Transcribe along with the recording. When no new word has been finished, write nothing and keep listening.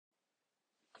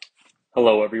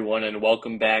Hello, everyone, and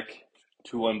welcome back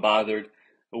to Unbothered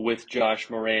with Josh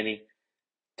Morani.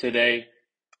 Today,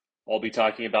 I'll be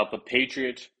talking about the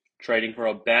Patriots trading for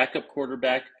a backup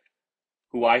quarterback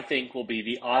who I think will be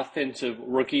the offensive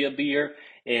rookie of the year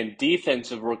and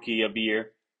defensive rookie of the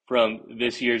year from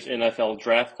this year's NFL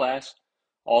draft class.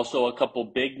 Also, a couple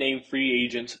big name free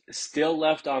agents still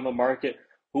left on the market.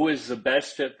 Who is the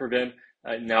best fit for them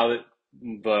now that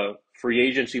the free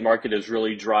agency market has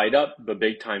really dried up? The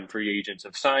big time free agents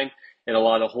have signed, and a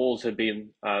lot of holes have been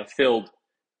filled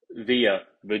via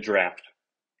the draft.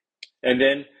 And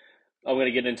then I'm going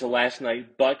to get into last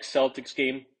night Bucks Celtics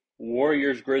game,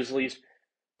 Warriors Grizzlies,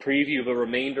 preview the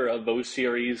remainder of those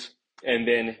series, and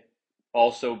then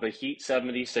also the Heat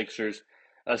 76ers,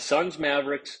 Suns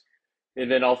Mavericks,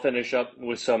 and then I'll finish up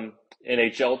with some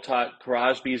NHL talk,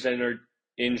 Crosby's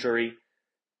injury,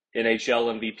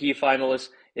 NHL MVP finalists,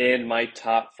 and my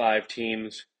top 5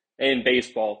 teams in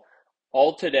baseball,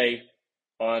 all today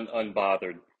on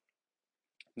Unbothered.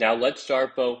 Now let's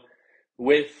start, though,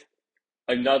 with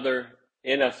another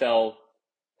NFL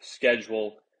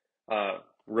schedule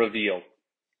reveal.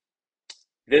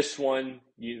 This one,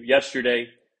 yesterday,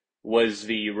 was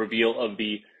the reveal of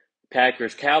the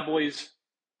Packers-Cowboys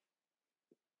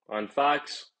on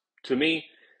Fox. To me,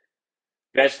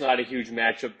 that's not a huge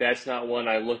matchup. That's not one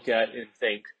I look at and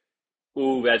think,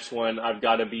 ooh, that's one I've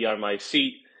got to be on my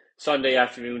seat Sunday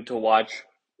afternoon to watch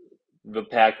the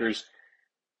Packers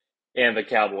and the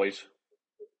Cowboys.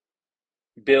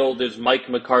 Billed is Mike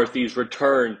McCarthy's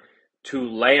return to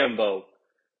Lambeau.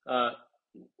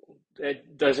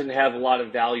 It doesn't have a lot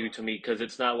of value to me because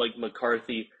it's not like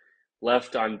McCarthy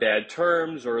left on bad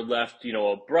terms or left,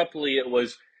 abruptly. It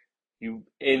was you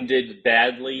ended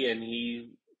badly and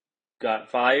he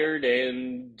got fired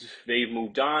and they've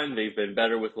moved on. They've been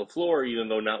better with LaFleur, even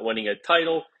though not winning a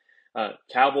title.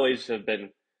 Cowboys have been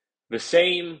the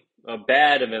same,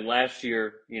 bad, and then last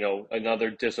year, another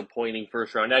disappointing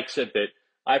first-round exit that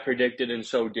I predicted, and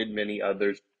so did many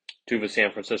others, to the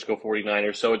San Francisco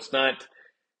 49ers. So it's not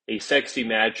a sexy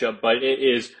matchup, but it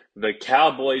is the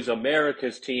Cowboys,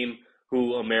 America's team,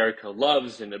 who America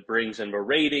loves, and it brings in the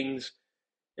ratings.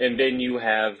 And then you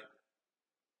have,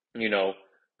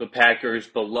 the Packers'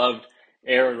 beloved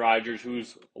Aaron Rodgers,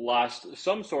 who's lost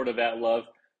some sort of that love,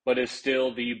 but is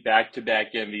still the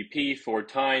back-to-back MVP,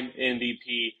 4-time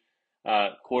MVP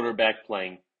quarterback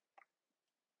playing.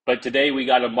 But today we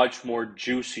got a much more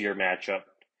juicier matchup.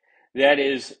 That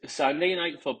is Sunday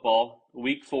Night Football,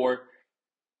 Week 4,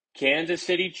 Kansas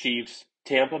City Chiefs,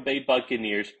 Tampa Bay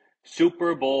Buccaneers,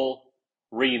 Super Bowl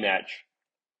rematch.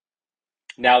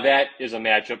 Now that is a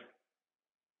matchup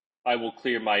I will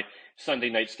clear my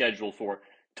Sunday night schedule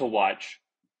to watch.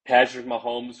 Patrick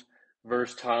Mahomes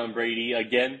versus Tom Brady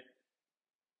again.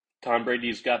 Tom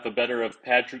Brady's got the better of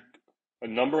Patrick a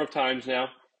number of times now.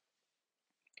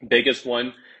 Biggest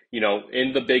one,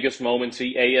 in the biggest moments,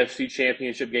 the AFC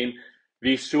Championship game,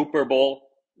 the Super Bowl,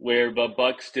 where the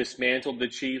Bucks dismantled the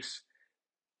Chiefs.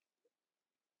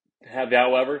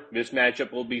 However, this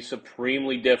matchup will be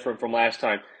supremely different from last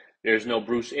time. There's no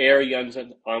Bruce Arians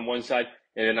on one side,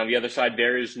 and then on the other side,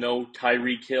 there is no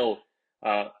Tyreek Hill.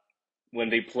 When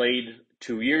they played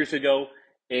 2 years ago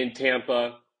in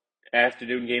Tampa,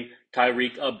 afternoon game,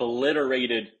 Tyreek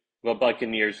obliterated the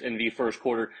Buccaneers in the first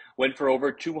quarter, went for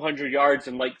over 200 yards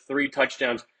and like 3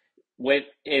 touchdowns, went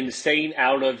insane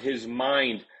out of his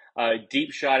mind.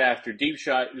 Deep shot after deep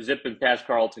shot, zipping past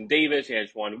Carlton Davis,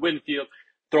 Antoine Winfield,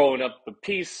 throwing up the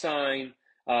peace sign.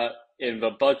 And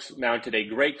the Bucks mounted a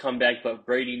great comeback, but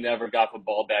Brady never got the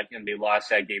ball back, and they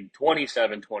lost that game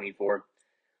 27-24.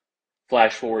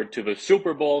 Flash forward to the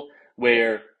Super Bowl,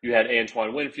 where you had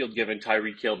Antoine Winfield giving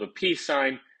Tyreek Hill the peace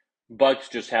sign. Bucks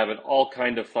just having all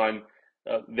kind of fun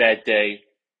that day.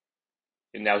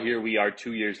 And now here we are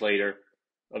 2 years later,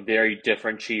 a very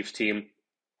different Chiefs team,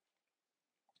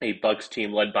 a Bucks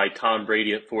team led by Tom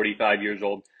Brady at 45 years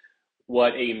old.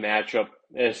 What a matchup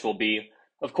this will be.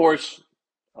 Of course,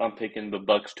 I'm picking the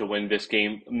Bucks to win this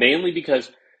game, mainly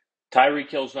because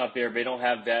Tyreek Hill's not there. They don't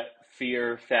have that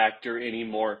fear factor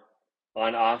anymore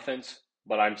on offense,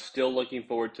 but I'm still looking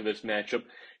forward to this matchup.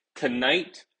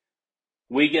 Tonight,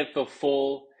 we get the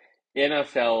full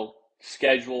NFL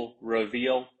schedule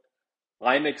reveal.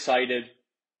 I'm excited.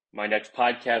 My next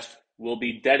podcast will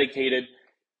be dedicated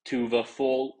to the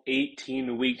full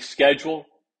 18-week schedule.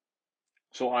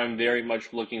 So I'm very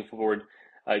much looking forward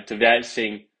to that,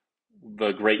 seeing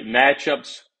the great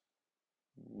matchups,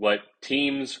 what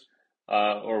teams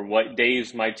or what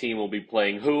days my team will be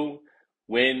playing who,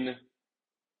 when.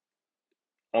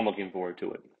 I'm looking forward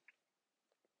to it.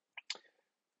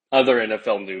 Other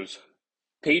NFL news.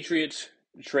 Patriots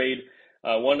trade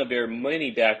one of their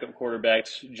many backup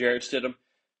quarterbacks, Jarrett Stidham,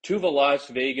 to the Las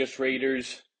Vegas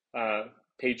Raiders.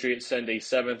 Patriots send a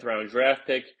 7th-round draft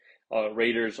pick.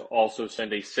 Raiders also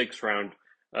send a 6th-round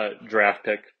draft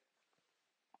pick.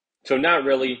 So not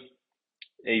really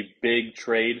a big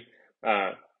trade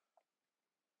at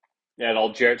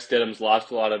all. Jarrett Stidham's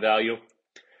lost a lot of value.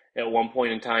 At one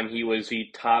point in time, he was the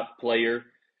top player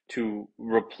to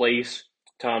replace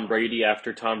Tom Brady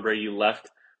after Tom Brady left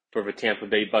for the Tampa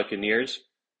Bay Buccaneers.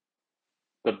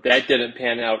 But that didn't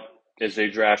pan out as they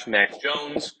draft Mac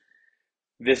Jones.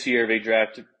 This year they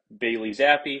drafted Bailey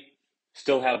Zappi.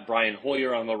 Still have Brian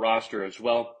Hoyer on the roster as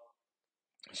well.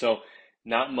 So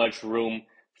not much room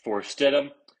for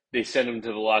Stidham. They send him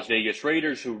to the Las Vegas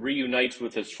Raiders, who reunites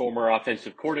with his former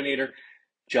offensive coordinator,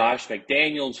 Josh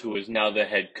McDaniels, who is now the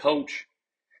head coach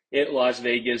at Las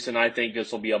Vegas, and I think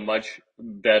this will be a much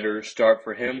better start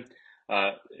for him.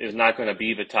 Is not going to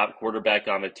be the top quarterback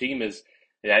on the team. Is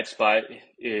that spot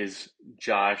is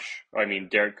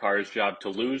Derek Carr's job to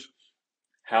lose.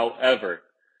 However,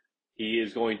 he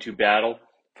is going to battle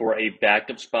for a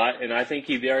backup spot, and I think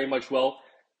he very much well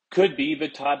could be the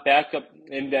top backup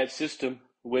in that system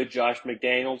with Josh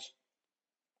McDaniels.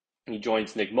 He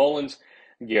joins Nick Mullins,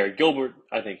 Garrett Gilbert.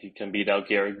 I think he can beat out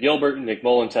Garrett Gilbert. Nick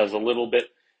Mullins has a little bit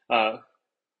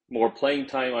more playing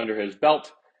time under his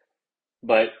belt,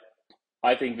 but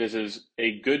I think this is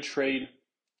a good trade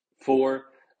for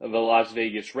the Las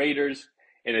Vegas Raiders,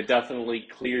 and it definitely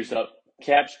clears up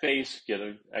cap space, get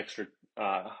an extra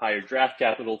higher draft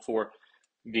capital for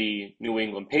the New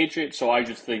England Patriots. So I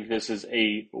just think this is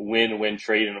a win-win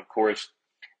trade, and of course,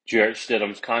 Jarrett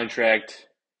Stidham's contract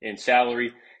and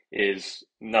salary is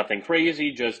nothing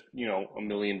crazy, just $1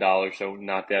 million, so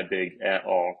not that big at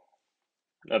all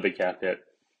of a cap hit.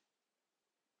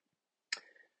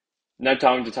 Now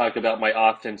time to talk about my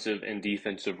offensive and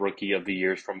defensive rookie of the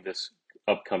years from this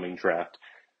upcoming draft.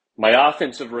 My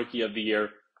offensive rookie of the year,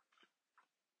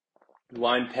 who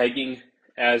I'm pegging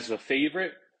as a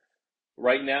favorite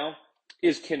right now,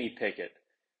 is Kenny Pickett.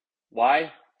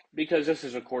 Why? Because this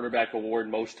is a quarterback award.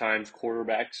 Most times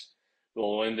quarterbacks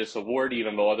will win this award,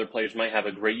 even though other players might have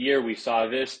a great year. We saw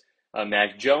this.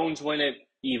 Mac Jones win it,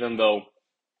 even though,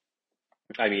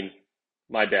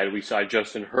 we saw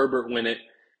Justin Herbert win it,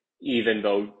 even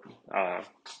though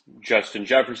Justin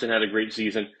Jefferson had a great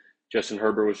season. Justin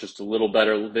Herbert was just a little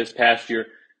better this past year.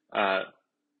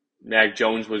 Mac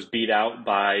Jones was beat out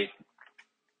by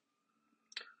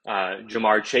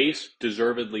Jamar Chase,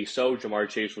 deservedly so. Jamar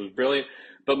Chase was brilliant,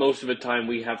 but most of the time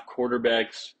we have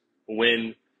quarterbacks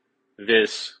win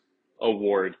this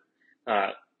award.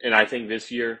 And I think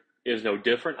this year is no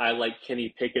different. I like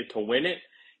Kenny Pickett to win it,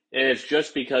 and it's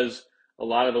just because a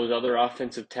lot of those other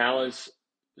offensive talents,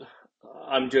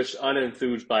 I'm just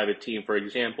unenthused by the team. For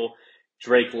example,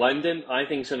 Drake London, I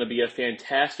think, is going to be a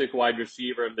fantastic wide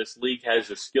receiver, and this league has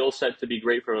the skill set to be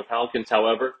great for the Falcons.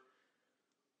 However,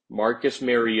 Marcus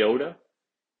Mariota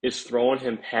is throwing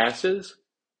him passes.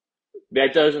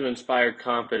 That doesn't inspire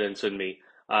confidence in me.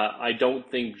 I don't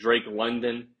think Drake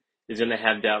London is going to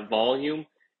have that volume,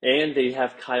 and they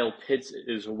have Kyle Pitts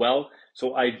as well,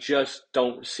 so I just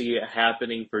don't see it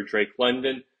happening for Drake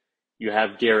London. You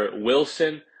have Garrett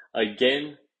Wilson,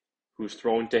 again, who's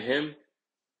thrown to him.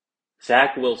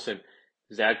 Zach Wilson.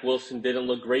 Zach Wilson didn't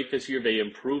look great this year. They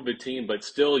improved the team, but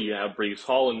still you have Breece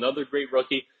Hall, another great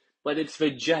rookie. But it's the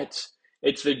Jets.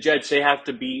 It's the Jets. They have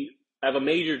a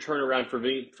major turnaround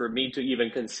for me to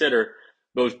even consider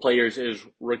those players as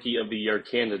Rookie of the Year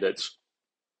candidates.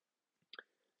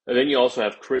 And then you also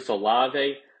have Chris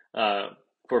Olave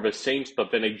for the Saints,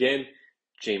 but then again,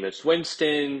 Jameis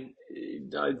Winston,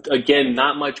 again,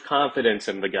 not much confidence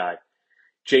in the guy.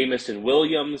 Jamison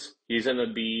Williams, he's going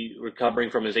to be recovering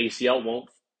from his ACL, won't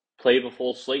play the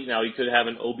full slate. Now, he could have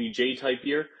an OBJ type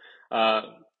year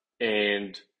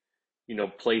and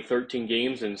play 13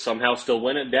 games and somehow still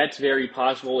win it. That's very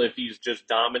possible if he's just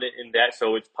dominant in that,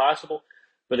 so it's possible.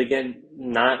 But again,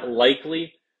 not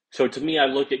likely. So to me, I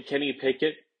look at Kenny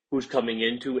Pickett, who's coming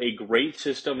into a great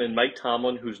system, and Mike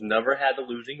Tomlin, who's never had a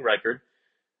losing record.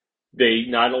 They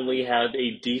not only have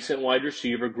a decent wide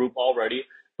receiver group already,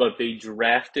 but they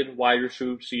drafted wide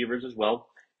receivers as well.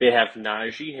 They have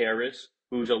Najee Harris,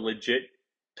 who's a legit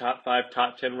top 5,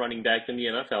 top 10 running back in the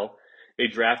NFL. They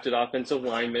drafted offensive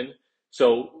linemen.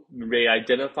 So they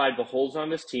identified the holes on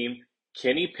this team.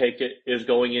 Kenny Pickett is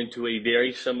going into a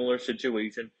very similar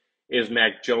situation as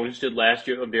Mac Jones did last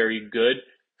year, a very good,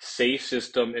 safe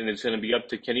system, and it's going to be up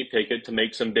to Kenny Pickett to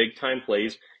make some big-time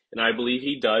plays, and I believe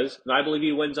he does, and I believe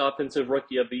he wins Offensive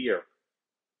Rookie of the Year.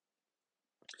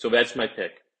 So that's my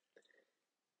pick.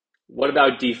 What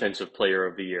about Defensive Player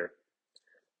of the Year?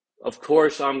 Of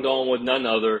course, I'm going with none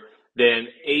other than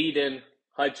Aiden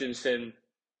Hutchinson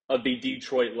of the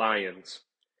Detroit Lions.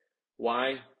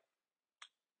 Why?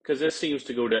 Because this seems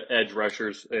to go to edge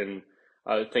rushers and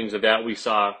things of that. We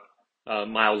saw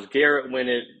Myles Garrett win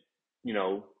it, you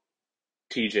know,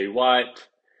 TJ Watt,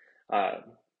 uh,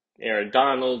 Aaron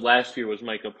Donald. Last year was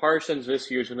Micah Parsons. This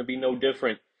year's going to be no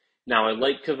different. Now, I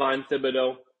like Kayvon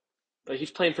Thibodeaux, but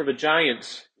he's playing for the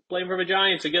Giants. Playing for the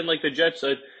Giants. Again, like the Jets,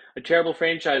 a terrible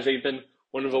franchise. They've been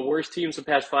one of the worst teams the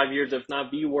past 5 years, if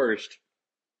not the worst.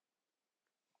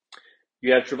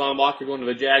 You have Travon Walker going to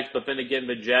the Jags, but then again,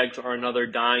 the Jags are another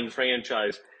dying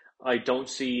franchise. I don't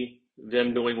see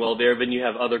them doing well there. Then you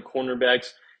have other cornerbacks,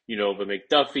 you know, the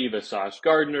McDuffie, the Sauce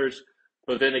Gardners.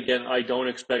 But then again, I don't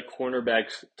expect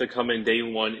cornerbacks to come in day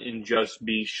one and just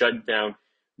be shut down.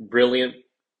 Brilliant.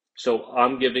 So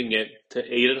I'm giving it to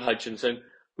Aiden Hutchinson,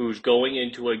 who's going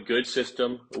into a good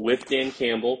system with Dan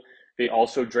Campbell. They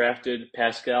also drafted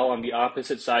Pascal on the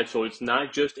opposite side, so it's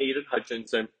not just Aiden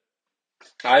Hutchinson.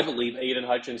 I believe Aiden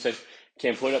Hutchinson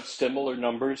can put up similar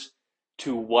numbers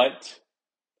to what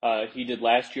he did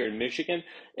last year in Michigan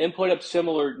and put up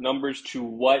similar numbers to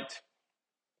what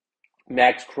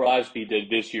Max Crosby did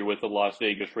this year with the Las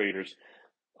Vegas Raiders.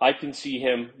 I can see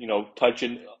him, you know,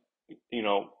 touching, you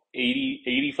know, 80,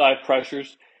 85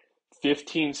 pressures,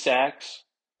 15 sacks,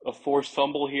 a forced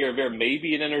fumble here or there,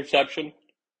 maybe an interception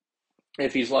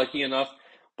if he's lucky enough.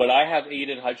 But I have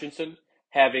Aiden Hutchinson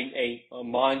having a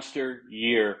monster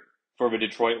year for the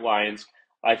Detroit Lions.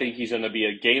 I think he's going to be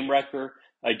a game wrecker,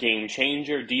 a game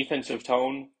changer, defensive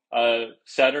tone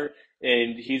setter,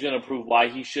 and he's going to prove why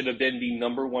he should have been the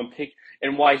number one pick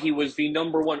and why he was the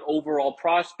number one overall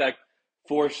prospect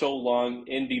for so long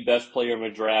in the best player in the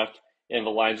draft. And the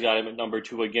Lions got him at number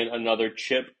two. Again, another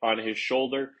chip on his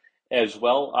shoulder as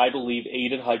well. I believe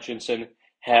Aiden Hutchinson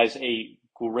has a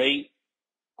great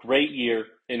year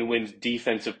and wins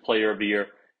Defensive Player of the Year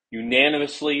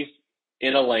unanimously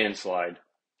in a landslide.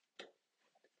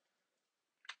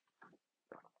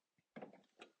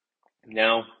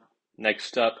 Now,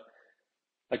 next up,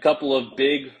 a couple of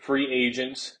big free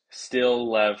agents still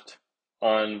left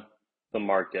on the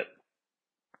market.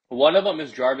 One of them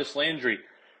is Jarvis Landry,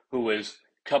 who was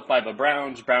cut by the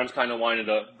Browns. Browns kind of wanted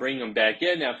to bring him back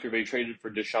in after they traded for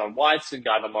Deshaun Watson,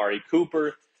 got Amari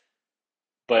Cooper.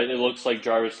 But it looks like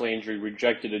Jarvis Landry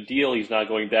rejected a deal. He's not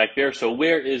going back there. So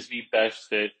where is the best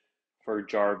fit for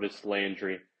Jarvis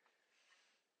Landry?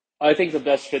 I think the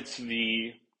best fit's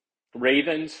the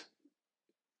Ravens,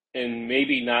 and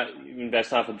maybe not even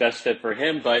that's not the best fit for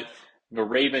him, but the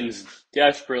Ravens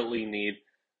desperately need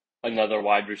another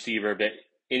wide receiver. But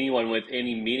anyone with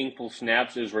any meaningful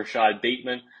snaps is Rashad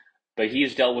Bateman, but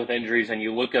he's dealt with injuries, and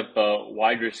you look at the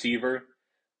wide receiver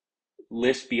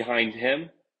list behind him,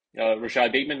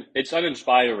 Rashad Bateman, it's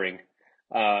uninspiring.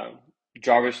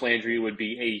 Jarvis Landry would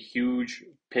be a huge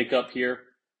pickup here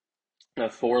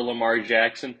for Lamar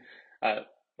Jackson.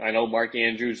 I know Mark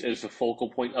Andrews is the focal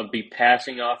point of the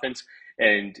passing offense,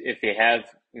 and if they have,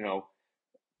 you know,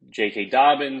 J.K.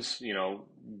 Dobbins, you know,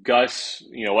 Gus,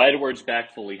 you know, Edwards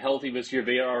back fully healthy this year,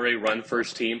 they are a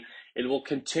run-first team. It will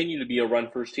continue to be a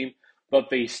run-first team, but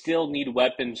they still need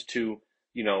weapons to,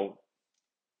 you know,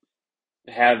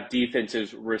 have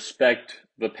defenses respect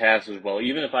the pass as well.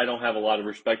 Even if I don't have a lot of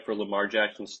respect for Lamar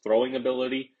Jackson's throwing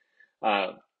ability,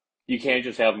 you can't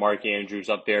just have Mark Andrews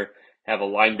up there, have a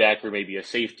linebacker, maybe a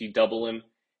safety double him,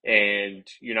 and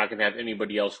you're not going to have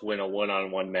anybody else win a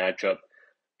one-on-one matchup.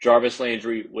 Jarvis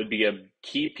Landry would be a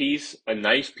key piece, a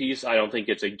nice piece. I don't think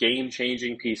it's a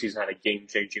game-changing piece. He's not a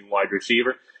game-changing wide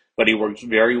receiver, but he works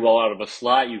very well out of a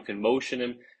slot. You can motion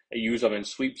him, use him in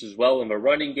sweeps as well in the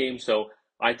running game. So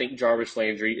I think Jarvis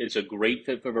Landry is a great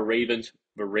fit for the Ravens.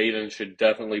 The Ravens should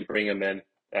definitely bring him in.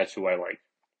 That's who I like.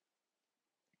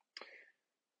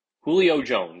 Julio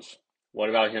Jones. What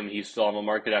about him? He's still on the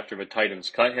market after the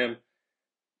Titans cut him.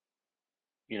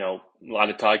 You know, a lot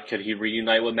of talk, could he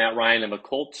reunite with Matt Ryan and the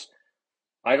Colts?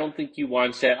 I don't think he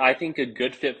wants that. I think a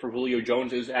good fit for Julio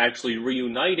Jones is actually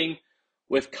reuniting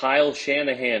with Kyle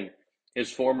Shanahan,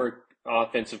 his former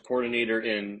offensive coordinator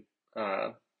in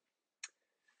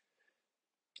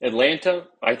Atlanta.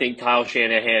 I think Kyle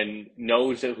Shanahan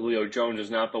knows that Julio Jones is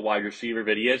not the wide receiver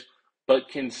that he is, but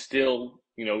can still,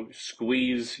 you know,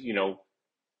 squeeze, you know,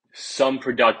 some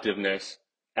productiveness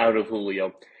out of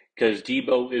Julio, because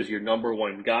Debo is your number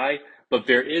one guy, but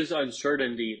there is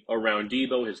uncertainty around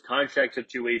Debo, his contract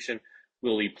situation.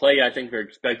 Will he play? I think they're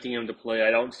expecting him to play.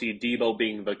 I don't see Debo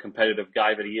being the competitive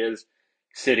guy that he is,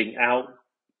 sitting out,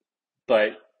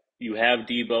 but you have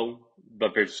Debo,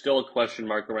 but there's still a question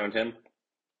mark around him.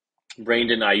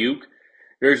 Brandon Ayuk,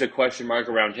 there's a question mark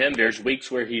around him. There's weeks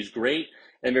where he's great,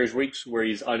 and there's weeks where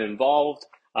he's uninvolved.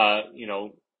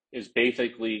 Is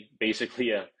basically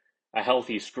a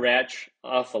healthy scratch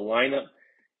off the lineup,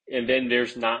 and then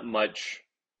there's not much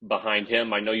behind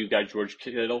him. I know you got George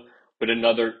Kittle, but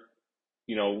another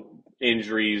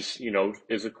injuries,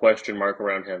 is a question mark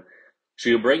around him. So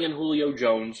you bring in Julio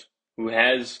Jones, who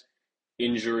has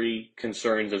injury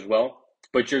concerns as well,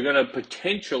 but you're going to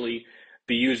potentially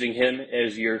be using him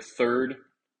as your third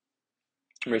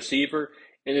receiver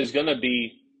and is going to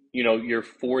be, your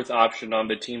fourth option on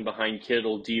the team behind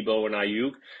Kittle, Debo, and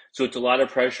Ayuk. So it's a lot of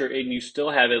pressure, and you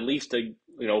still have at least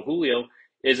Julio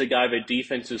is a guy that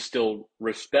defenses still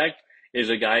respect, is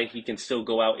a guy he can still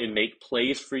go out and make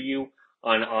plays for you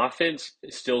on offense,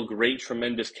 still great,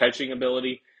 tremendous catching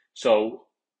ability. So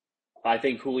I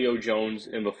think Julio Jones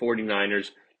and the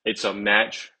 49ers, it's a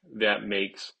match that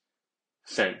makes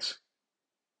sense.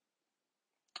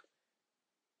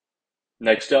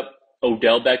 Next up,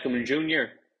 Odell Beckham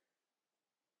Jr.,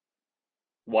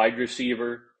 wide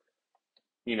receiver,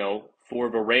 for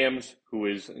the Rams, who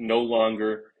is no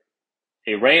longer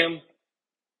a Ram.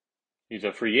 He's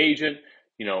a free agent.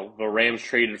 The Rams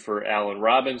traded for Allen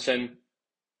Robinson.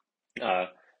 Are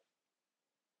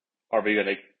we going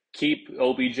to keep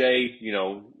OBJ?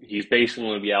 He's basically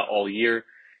going to be out all year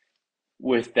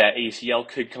with that ACL.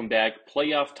 Could come back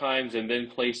playoff times and then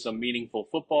play some meaningful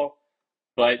football,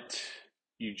 but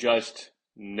you just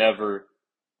never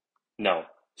know.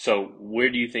 So where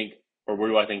do you think, or where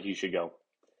do I think he should go?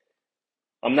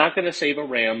 I'm not going to say the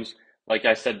Rams. Like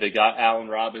I said, they got Allen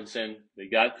Robinson. They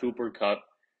got Cooper Kupp.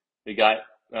 They got,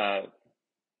 I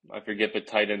forget the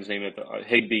tight end's name,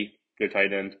 Higbee, good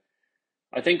tight end.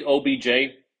 I think OBJ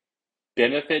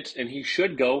benefits, and he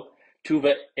should go to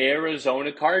the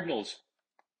Arizona Cardinals.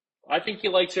 I think he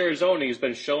likes Arizona. He's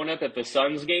been showing up at the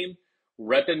Suns game,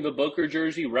 repping the Booker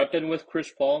jersey, repping with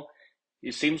Chris Paul.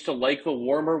 He seems to like the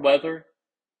warmer weather.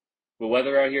 The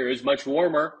weather out here is much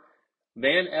warmer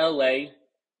than LA.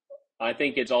 I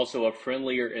think it's also a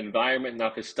friendlier environment,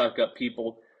 not the stuck-up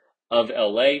people of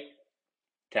LA.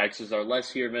 Taxes are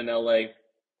less here than LA.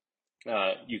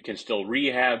 You can still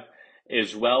rehab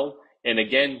as well. And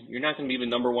again, you're not going to be the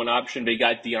number one option. They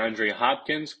got DeAndre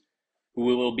Hopkins, who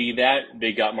will be that.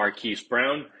 They got Marquise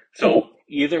Brown. So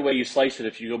either way you slice it,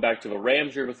 if you go back to the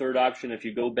Rams, you're the third option. If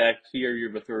you go back here,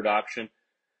 you're the third option.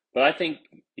 But I think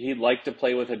he'd like to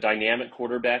play with a dynamic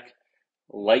quarterback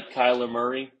like Kyler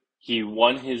Murray. He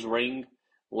won his ring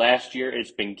last year.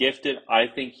 It's been gifted. I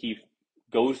think he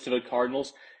goes to the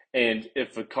Cardinals. And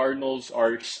if the Cardinals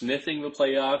are sniffing the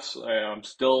playoffs, I'm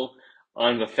still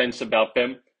on the fence about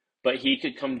them. But he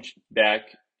could come back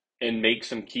and make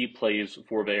some key plays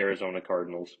for the Arizona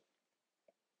Cardinals.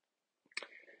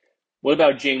 What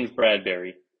about James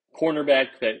Bradberry?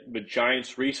 Cornerback that the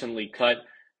Giants recently cut.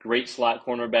 Great slot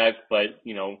cornerback, but,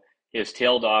 has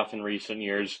tailed off in recent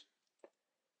years.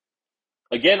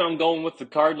 Again, I'm going with the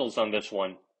Cardinals on this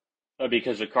one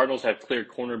because the Cardinals have clear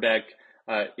cornerback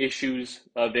issues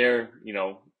there.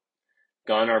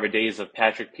 Gone are the days of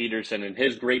Patrick Peterson and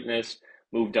his greatness.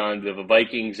 Moved on to the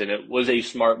Vikings, and it was a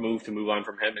smart move to move on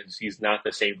from him, as he's not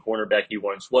the same cornerback he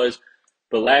once was.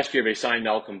 But last year they signed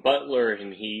Malcolm Butler,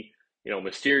 and he,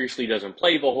 mysteriously doesn't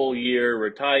play the whole year,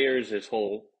 retires, his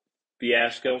whole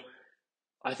fiasco.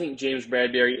 I think James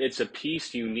Bradberry, it's a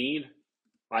piece you need.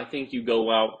 I think you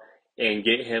go out and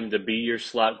get him to be your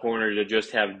slot corner to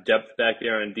just have depth back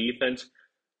there on defense.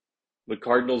 The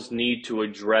Cardinals need to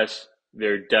address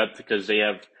their depth because they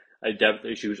have depth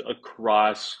issues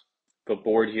across the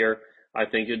board here. I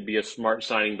think it'd be a smart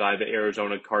signing by the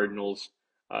Arizona Cardinals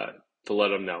to let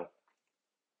them know.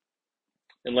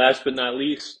 And last but not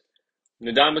least,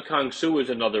 Ndamukong Suh is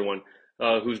another one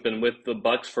who's been with the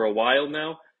Bucs for a while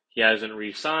now. He hasn't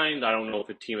re-signed. I don't know if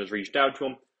the team has reached out to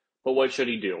him, but what should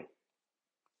he do?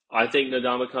 I think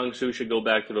Ndamukong Suh should go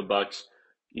back to the Bucs,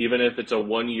 even if it's a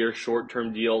 1-year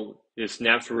short-term deal. His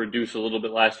snaps were reduced a little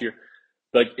bit last year,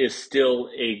 but is still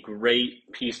a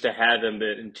great piece to have in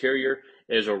the interior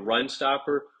as a run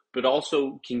stopper, but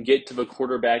also can get to the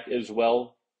quarterback as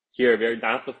well. Here,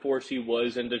 not the force he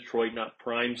was in Detroit, not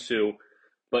prime Suh,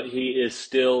 but he is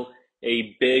still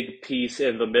a big piece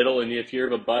in the middle. And if you're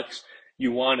the Bucs,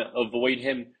 you want to avoid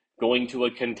him going to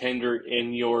a contender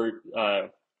in your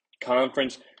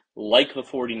conference like the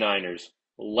 49ers,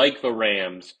 like the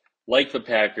Rams, like the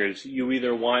Packers. You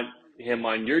either want him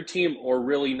on your team or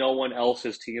really no one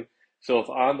else's team. So if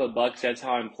I'm the Bucs, that's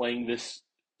how I'm playing this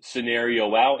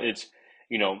scenario out. It's,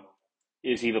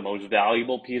 is he the most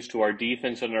valuable piece to our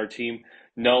defense and our team?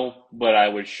 No, but I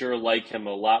would sure like him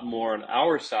a lot more on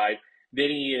our side than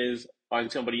he is on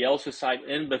somebody else's side.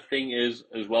 And the thing is,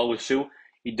 as well with Sue,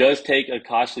 he does take a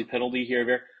costly penalty here and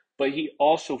there, but he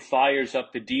also fires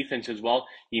up the defense as well.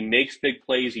 He makes big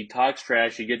plays. He talks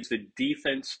trash. He gets the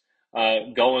defense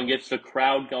going, gets the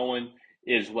crowd going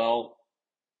as well.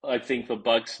 I think the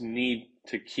Bucks need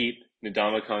to keep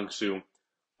Ndamukong Suh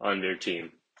on their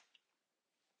team.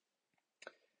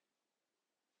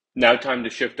 Now time to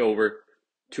shift over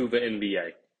to the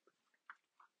NBA,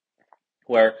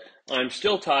 where I'm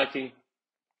still talking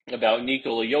about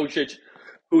Nikola Jokic,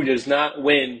 who does not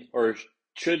win or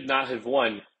should not have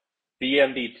won the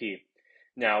MVP.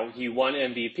 Now, he won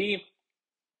MVP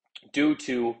due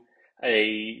to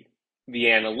the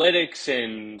analytics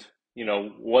and,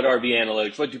 what are the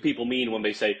analytics? What do people mean when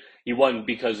they say he won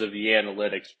because of the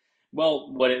analytics?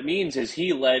 Well, what it means is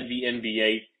he led the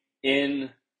NBA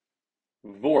in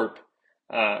VORP,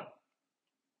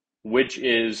 which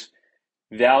is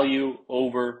value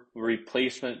over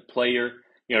replacement player,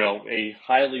 a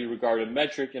highly regarded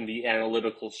metric in the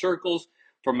analytical circles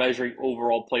for measuring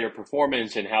overall player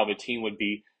performance and how the team would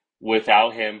be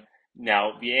without him.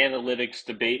 Now, the analytics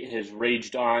debate has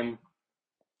raged on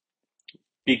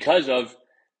because of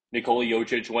Nikola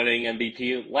Jokic winning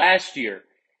MVP last year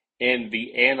and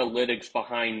the analytics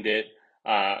behind it.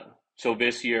 So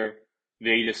this year,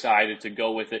 they decided to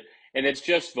go with it. And it's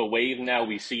just the wave now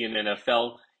we see in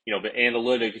NFL. The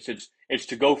analytics, it's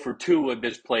to go for two with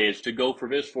this play. It's to go for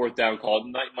this fourth down call.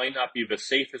 It might not be the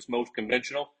safest, most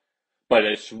conventional, but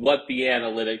it's what the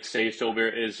analytics say. So there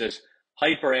is this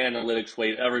hyper analytics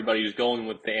wave. Everybody's going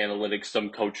with the analytics. Some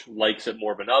coach likes it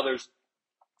more than others.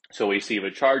 So we see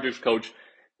the Chargers coach,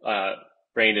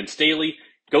 Brandon Staley,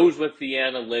 goes with the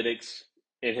analytics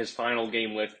in his final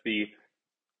game with the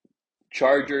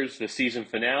Chargers, the season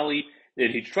finale.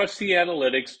 And he trusts the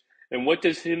analytics. And what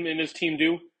does him and his team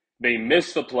do? They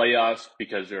miss the playoffs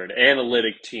because they're an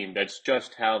analytic team. That's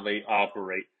just how they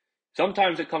operate.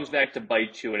 Sometimes it comes back to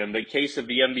bite you. And in the case of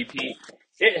the MVP,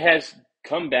 it has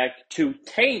come back to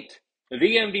taint the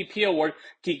MVP award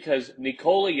because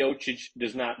Nikola Jokic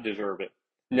does not deserve it.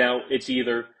 Now, it's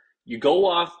either you go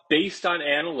off based on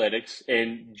analytics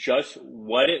and just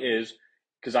what it is,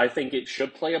 because I think it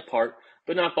should play a part,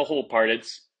 but not the whole part.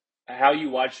 It's how you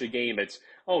watch the game. It's,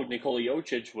 Nikola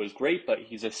Jokic was great, but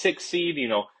he's a 6 seed.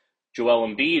 Joel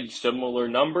Embiid, similar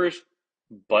numbers,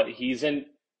 but he's an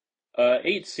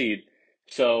 8 seed.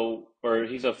 So, or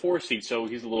he's a 4 seed, so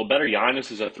he's a little better.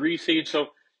 Giannis is a 3 seed. So,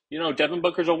 Devin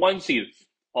Booker's a 1 seed.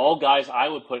 All guys I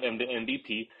would put in the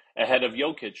MVP ahead of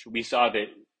Jokic. We saw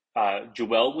that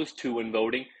Joel was 2 in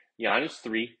voting, Giannis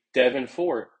 3, Devin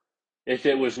 4. If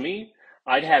it was me,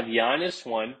 I'd have Giannis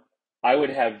 1. I would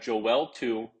have Joel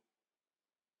 2,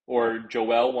 or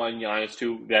Joel 1, Giannis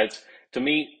 2. That's, to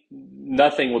me,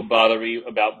 nothing would bother me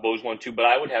about those 1, 2, but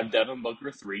I would have Devin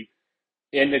Booker 3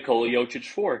 and Nikola Jokic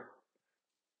 4.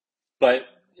 But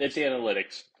it's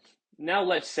analytics. Now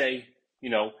let's say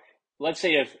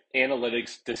if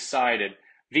analytics decided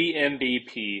the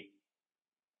MVP,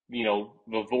 the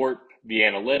VORP, the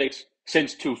analytics,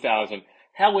 since 2000,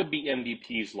 how would the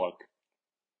MVPs look?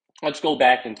 Let's go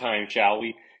back in time, shall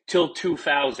we? Till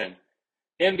 2000.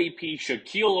 MVP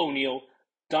Shaquille O'Neal,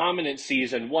 dominant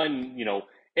season, won,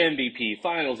 MVP,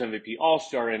 Finals MVP,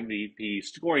 All-Star MVP,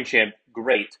 scoring champ,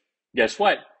 great. Guess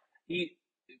what?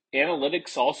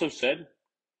 Analytics also said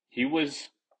he was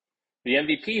the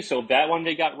MVP, so that one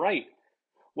they got right.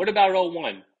 What about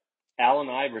 01? Allen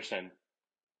Iverson,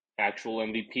 actual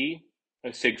MVP, a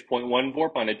 6.1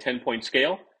 VORP on a 10-point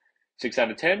scale, 6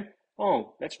 out of 10.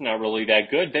 Oh, that's not really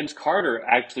that good. Vince Carter,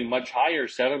 actually much higher,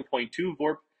 7.2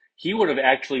 VORP. He would have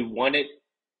actually won it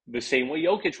the same way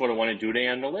Jokic would have won it due to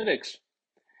analytics.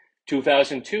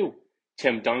 2002,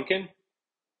 Tim Duncan,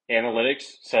 analytics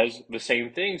says the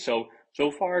same thing. So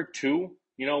far, 2,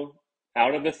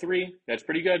 out of the 3, that's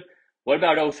pretty good. What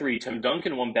about 03? Tim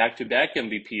Duncan won back-to-back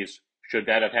MVPs. Should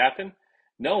that have happened?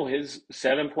 No, his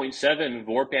 7.7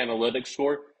 VORP analytics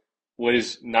score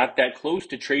was not that close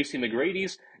to Tracy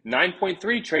McGrady's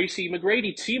 9.3. Tracy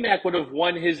McGrady, T-Mac would have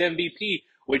won his MVP,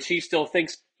 which he still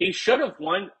thinks he should have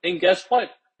won. And guess what?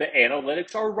 The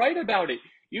analytics are right about it.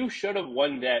 You should have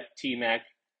won that, T-Mac.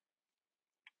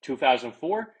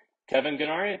 2004, Kevin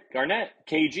Garnett,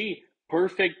 KG,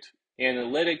 perfect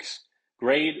analytics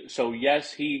grade. So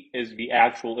yes, he is the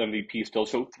actual MVP still.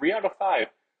 So 3 out of 5.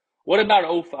 What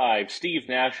about 05? Steve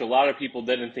Nash, a lot of people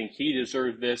didn't think he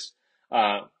deserved this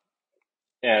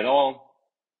at all.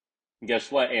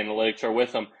 Guess what? Analytics are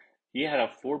with him. He had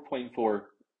a 4.4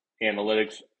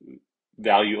 analytics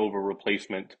value over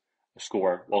replacement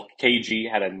score. Well,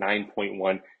 KG had a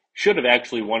 9.1. Should have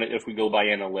actually won it if we go by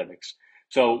analytics.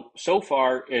 So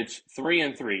far, it's 3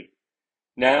 and 3.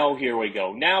 Now, here we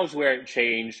go. Now's where it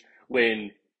changed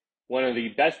when one of the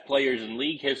best players in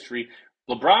league history,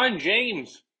 LeBron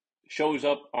James, shows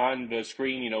up on the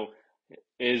screen.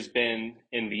 Has been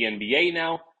in the NBA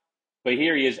now, but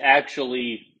here he is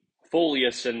actually fully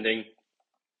ascending.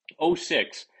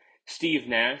 '06, Steve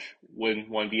Nash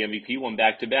won the MVP, won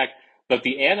back to back, but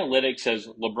the analytics says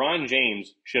LeBron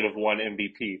James should have won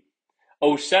MVP.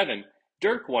 '07,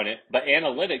 Dirk won it, but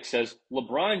analytics says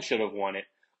LeBron should have won it.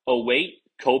 '08,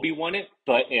 Kobe won it,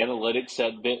 but analytics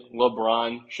said that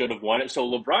LeBron should have won it. So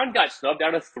LeBron got snubbed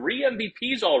out of 3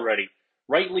 MVPs already,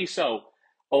 rightly so.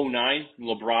 '09,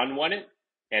 LeBron won it,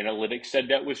 analytics said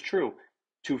that was true.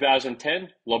 2010,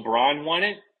 LeBron won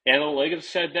it, analytics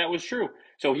said that was true.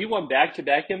 So he won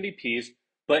back-to-back MVPs,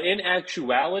 but in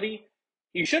actuality,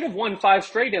 he should have won 5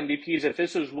 straight MVPs if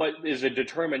this is what is a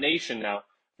determination now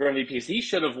for MVPs. He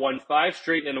should have won 5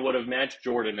 straight and would have matched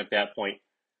Jordan at that point.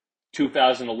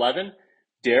 2011,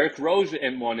 Derrick Rose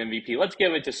won MVP. Let's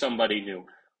give it to somebody new.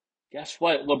 Guess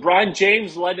what? LeBron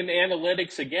James led in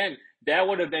analytics again. That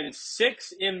would have been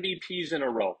 6 MVPs in a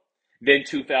row. Then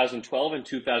 2012 and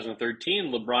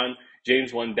 2013, LeBron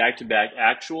James won back-to-back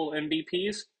actual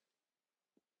MVPs.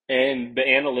 And the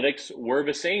analytics were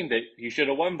the same, that he should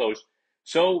have won those.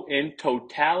 So in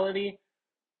totality,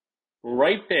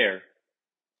 right there,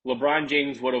 LeBron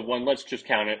James would have won, let's just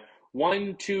count it,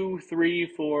 1, 2, 3,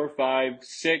 4, 5,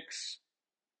 6,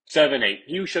 7, 8.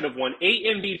 He should have won 8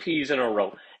 MVPs in a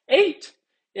row. 8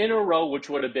 in a row, which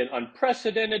would have been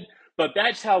unprecedented, but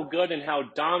that's how good and how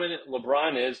dominant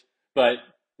LeBron is. But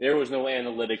there was no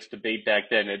analytics debate back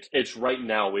then. It's right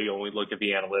now we only look at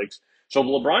the analytics. So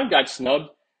LeBron got snubbed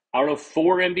out of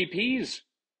 4 MVPs.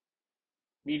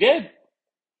 He did.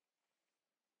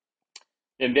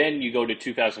 And then you go to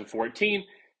 2014.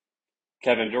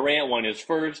 Kevin Durant won his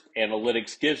first.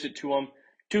 Analytics gives it to him.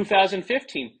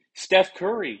 2015, Steph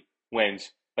Curry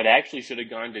wins, but actually should have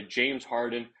gone to James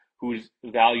Harden, whose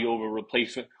value over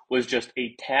replacement was just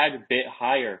a tad bit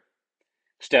higher.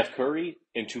 Steph Curry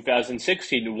in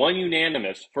 2016 won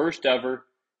unanimous, first ever,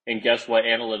 and guess what?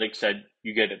 Analytics said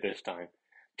you get it this time.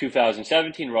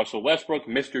 2017, Russell Westbrook,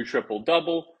 Mr.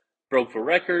 Triple-Double, broke the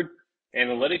record.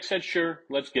 Analytics said, sure,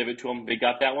 let's give it to him. They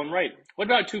got that one right. What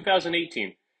about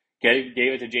 2018? Gave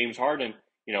it to James Harden,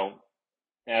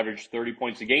 averaged 30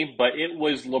 points a game, but it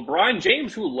was LeBron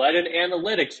James who led in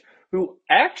analytics, who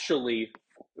actually,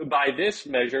 by this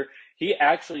measure, he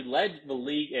actually led the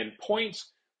league in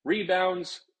points,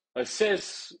 rebounds,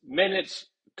 assists, minutes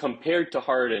compared to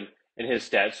Harden in his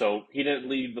stats. So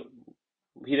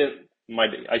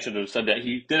I should have said that.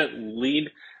 He didn't lead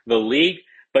the league,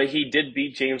 but he did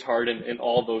beat James Harden in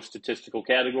all those statistical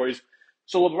categories.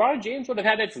 So LeBron James would have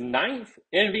had its 9th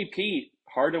MVP,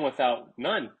 Harden without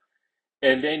none.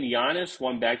 And then Giannis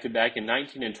won back-to-back in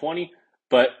 19 and 20,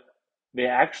 but they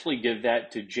actually give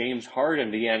that to James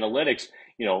Harden, the analytics.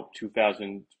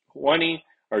 2020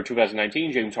 or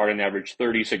 2019, James Harden averaged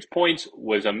 36 points,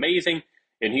 was amazing,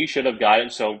 and he should have got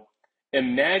it. So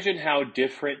imagine how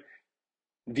different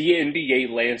the NBA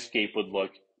landscape would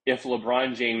look if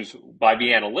LeBron James, by the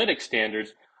analytics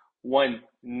standards, won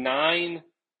 9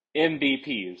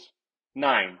 MVPs.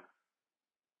 9.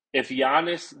 If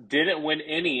Giannis didn't win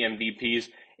any MVPs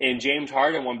and James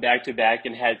Harden won back-to-back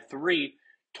and had 3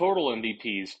 total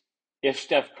MVPs, if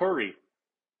Steph Curry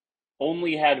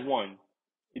only had 1,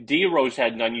 D Rose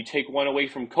had none, you take 1 away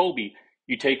from Kobe,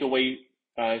 you take away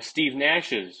Steve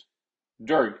Nash's,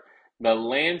 Dirk, the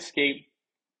landscape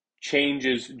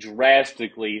changes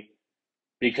drastically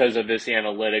because of this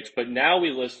analytics. But now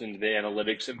we listen to the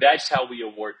analytics, and that's how we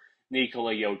award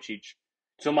Nikola Jokic.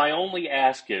 So my only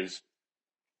ask is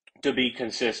to be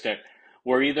consistent.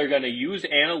 We're either going to use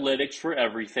analytics for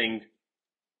everything,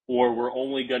 or we're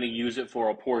only going to use it for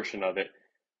a portion of it.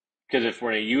 Because if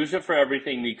we're going to use it for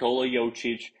everything, Nikola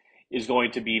Jokic is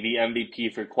going to be the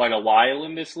MVP for quite a while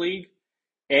in this league.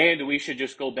 And we should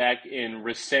just go back and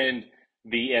rescind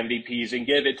the MVPs and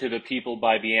give it to the people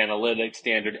by the analytics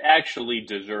standard actually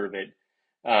deserve it.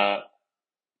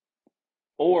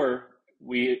 Or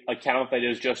we account that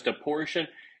as just a portion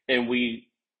and we,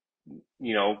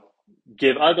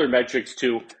 give other metrics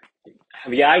to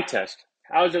the eye test.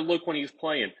 How does it look when he's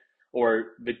playing? Or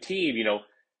the team,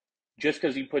 just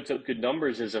because he puts up good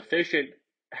numbers is efficient,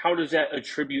 how does that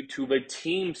attribute to the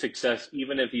team success,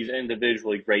 even if he's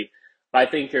individually great? I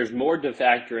think there's more to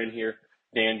factor in here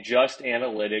than just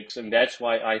analytics, and that's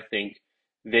why I think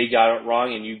they got it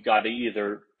wrong, and you've got to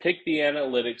either pick the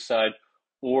analytics side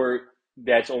or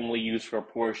that's only used for a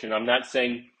portion. I'm not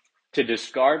saying to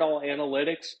discard all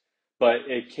analytics, but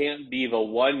it can't be the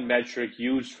one metric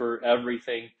used for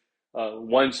everything,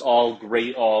 once all,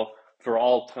 great all, for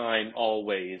all time,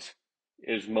 always,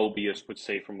 as Mobius would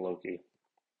say from Loki.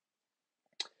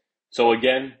 So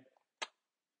again,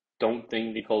 don't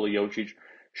think Nikola Jokic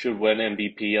should win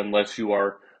MVP unless you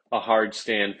are a hard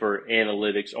stand for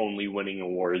analytics only winning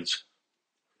awards.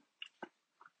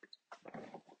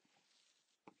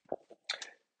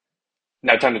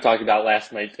 Now time to talk about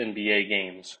last night's NBA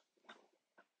games.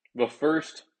 The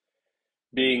first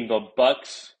being the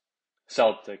Bucks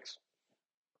Celtics.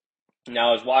 Now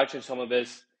I was watching some of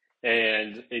this,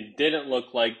 and it didn't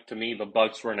look like to me the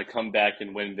Bucks were going to come back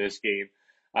and win this game.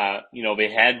 They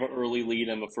had an early lead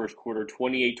in the first quarter,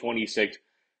 28-26,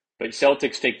 but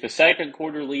Celtics take the second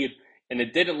quarter lead, and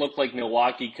it didn't look like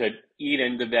Milwaukee could eat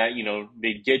into that.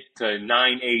 They'd get to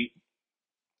 9-8,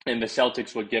 and the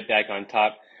Celtics would get back on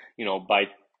top, by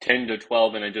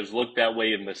 10-12, and it just looked that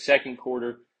way in the second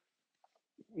quarter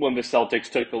when the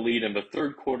Celtics took the lead in the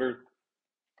third quarter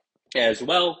as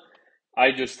well.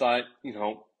 I just thought,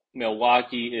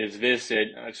 Milwaukee, is this it?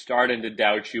 I'm starting to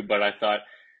doubt you, but I thought,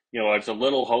 it's a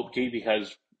little hokey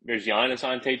because there's Giannis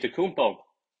Antetokounmpo.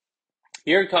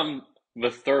 Here come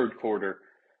the third quarter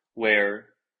where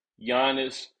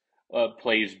Giannis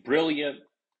plays brilliant,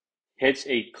 hits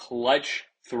a clutch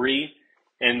three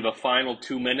in the final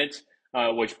 2 minutes,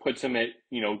 which puts him at,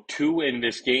 2 in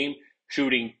this game,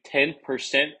 shooting 10%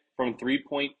 from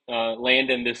three-point land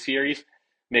in this series,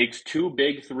 makes 2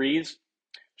 big threes,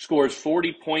 scores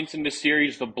 40 points in the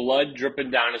series, the blood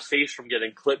dripping down his face from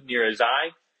getting clipped near his eye,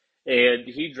 and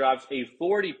he drops a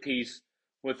 40-piece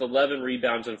with 11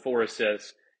 rebounds and 4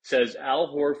 assists, says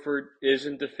Al Horford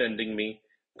isn't defending me,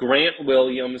 Grant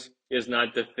Williams is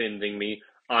not defending me,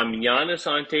 I'm Giannis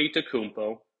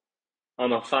Antetokounmpo,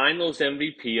 I'm a finals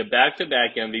MVP, a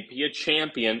back-to-back MVP, a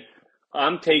champion,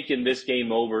 I'm taking this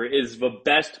game over, is the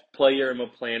best player on the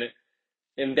planet,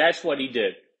 and that's what he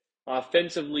did.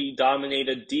 Offensively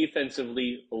dominated,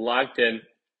 defensively locked in,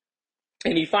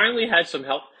 and he finally had some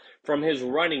help from his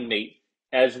running mate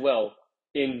as well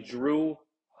in Jrue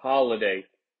Holiday.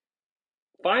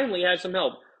 Finally had some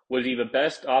help. Was he the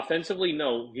best offensively?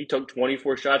 No. He took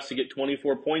 24 shots to get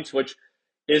 24 points, which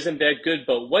isn't that good.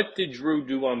 But what did Jrue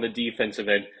do on the defensive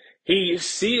end? He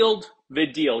sealed the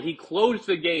deal. He closed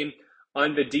the game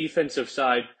on the defensive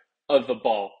side of the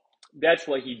ball. That's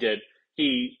what he did.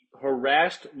 He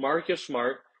harassed Marcus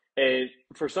Smart, and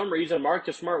for some reason,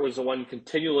 Marcus Smart was the one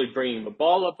continually bringing the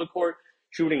ball up the court,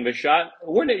 shooting the shot,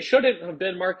 when it shouldn't have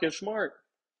been Marcus Smart.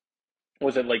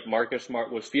 Was it like Marcus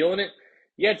Smart was feeling it?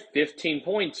 He had 15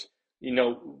 points.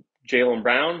 Jaylen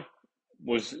Brown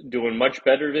was doing much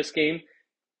better this game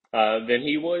than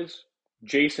he was.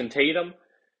 Jason Tatum.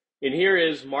 And here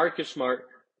is Marcus Smart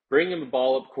bringing the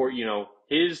ball up court.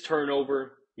 His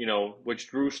turnover,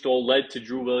 which Jrue stole, led to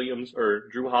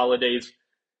Jrue Holiday's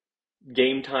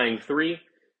game-tying three.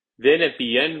 Then at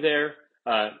the end there,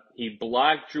 he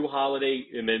blocked Jrue Holiday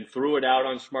and then threw it out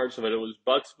on Smart so that it was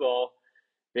Bucks ball.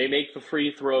 They make the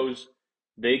free throws.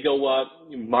 They go up.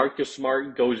 Marcus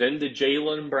Smart goes into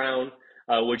Jaylen Brown,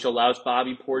 which allows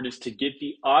Bobby Portis to get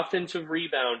the offensive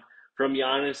rebound from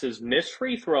Giannis's missed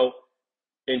free throw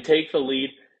and take the lead.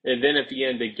 And then at the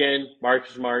end, again,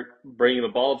 Marcus Smart bringing the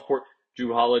ball up court.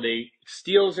 Jrue Holiday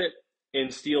steals it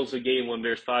and steals the game when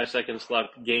there's 5 seconds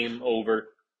left. Game over.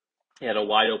 He had a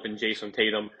wide open Jason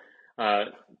Tatum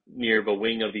near the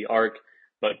wing of the arc,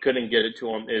 but couldn't get it to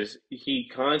him. Is he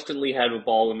constantly had the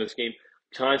ball in this game,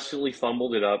 constantly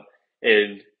fumbled it up,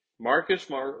 and Marcus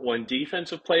Smart won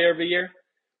Defensive Player of the Year,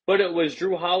 but it was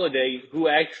Jrue Holiday who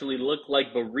actually looked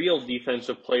like the real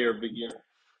Defensive Player of the Year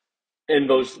in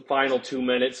those final 2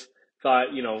 minutes. Thought,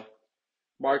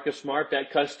 Marcus Smart, that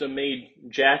custom-made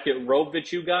jacket robe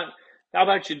that you got, how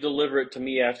about you deliver it to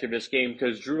me after this game?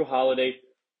 Because Jrue Holiday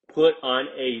put on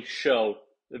a show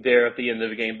there at the end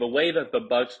of the game. The way that the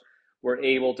Bucks were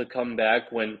able to come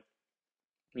back when,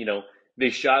 they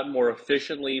shot more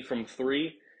efficiently from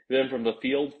three than from the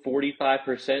field,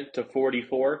 45% to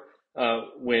 44%,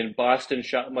 when Boston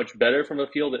shot much better from the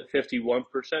field at 51%,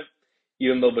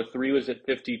 even though the three was at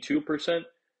 52%.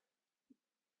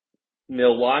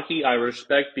 Milwaukee, I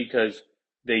respect because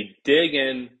they dig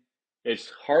in. It's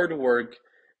hard work.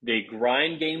 They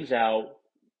grind games out.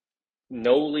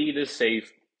 No lead is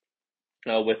safe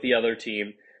with the other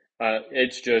team.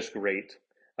 It's just great.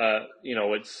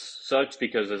 It sucks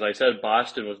because, as I said,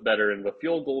 Boston was better in the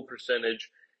field goal percentage,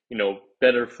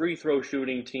 better free throw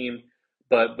shooting team.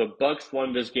 But the Bucks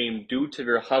won this game due to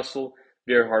their hustle,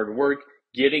 their hard work,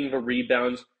 getting the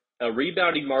rebounds, a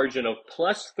rebounding margin of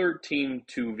plus 13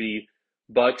 to the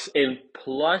Bucks and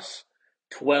plus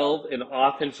 12 in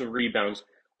offensive rebounds.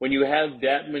 When you have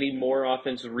that many more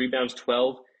offensive rebounds,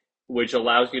 12, which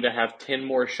allows you to have 10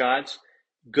 more shots,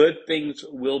 good things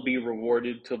will be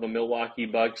rewarded to the Milwaukee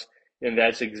Bucks, and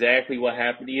that's exactly what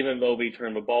happened. Even though they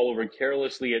turned the ball over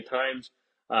carelessly at times,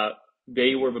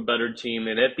 they were the better team,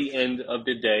 and at the end of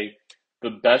the day, the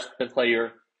best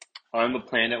player on the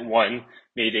planet won,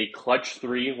 made a clutch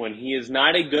three when he is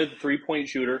not a good three-point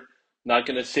shooter. Not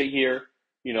going to sit here,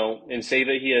 and say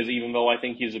that he is, even though I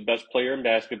think he's the best player in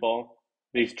basketball.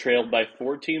 They've trailed by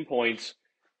 14 points,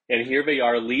 and here they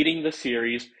are leading the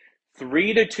series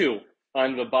 3-2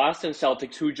 on the Boston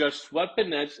Celtics, who just swept the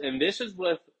Nets, and this is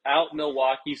without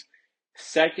Milwaukee's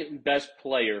second best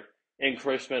player in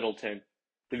Chris Middleton.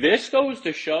 This goes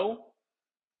to show,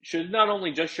 should not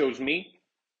only just shows me,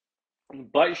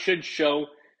 but should show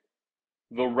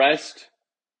the rest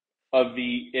of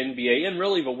the NBA and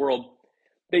really the world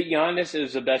that Giannis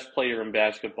is the best player in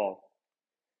basketball.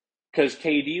 Because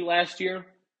KD last year,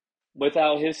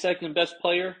 without his second best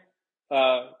player,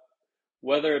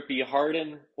 whether it be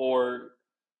Harden or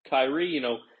Kyrie,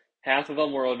 half of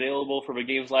them were available for the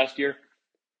games last year.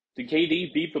 Did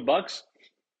KD beat the Bucks?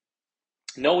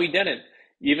 No, he didn't.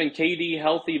 Even KD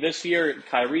healthy this year,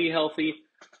 Kyrie healthy,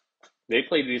 they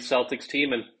played the Celtics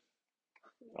team, and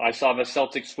I saw the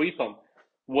Celtics sweep them.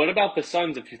 What about the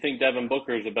Suns if you think Devin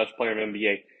Booker is the best player in the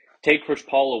NBA? Take Chris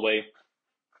Paul away.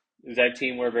 Is that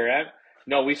team where they're at?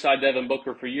 No, we saw Devin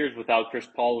Booker for years without Chris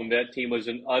Paul, and that team was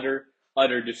an utter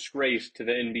disgrace to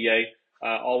the NBA.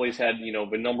 Always had,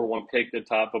 the number one pick at the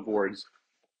top of boards.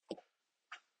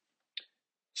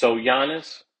 So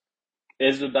Giannis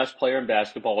is the best player in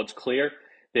basketball. It's clear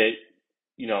that,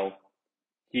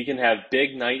 he can have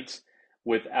big nights.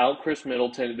 Without Chris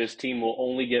Middleton, this team will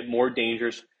only get more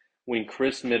dangerous when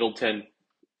Chris Middleton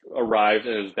arrives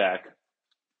and is back,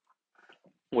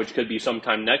 which could be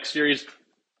sometime next series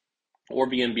or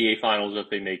the NBA Finals if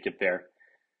they make it there.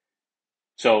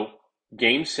 So,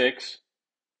 Game 6,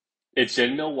 it's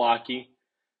in Milwaukee,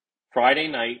 Friday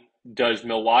night. Does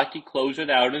Milwaukee close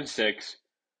it out in 6,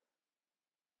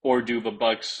 or do the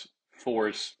Bucks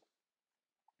force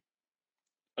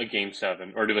a Game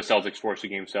 7, or do the Celtics force a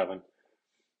Game 7?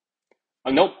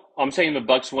 Nope, I'm saying the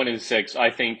Bucks win in 6. I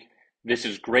think this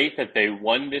is great that they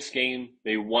won this game.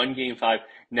 They won Game 5.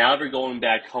 Now they're going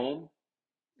back home,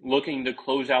 looking to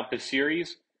close out the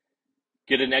series,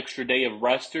 get an extra day of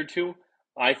rest or two.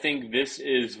 I think this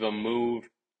is the move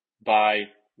by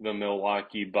the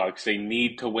Milwaukee Bucks. They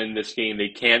need to win this game. They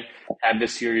can't have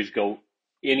this series go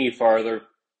any farther.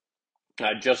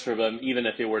 Just for them, even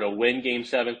if they were to win Game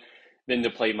 7, then to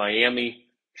play Miami,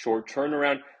 short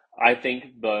turnaround. I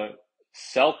think the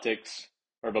Celtics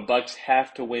or the Bucks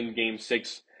have to win Game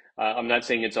 6. I'm not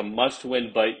saying it's a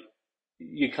must-win, but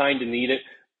you kind of need it.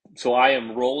 So I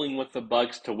am rolling with the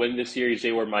Bucks to win this series.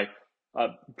 They were my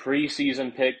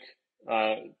preseason pick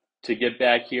to get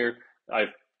back here.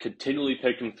 I've continually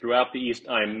picked them throughout the East.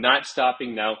 I'm not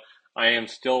stopping now. I am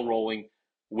still rolling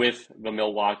with the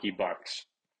Milwaukee Bucks.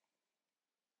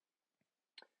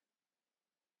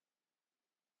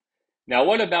 Now,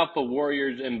 what about the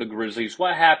Warriors and the Grizzlies?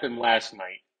 What happened last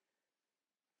night?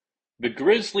 The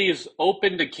Grizzlies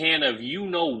opened a can of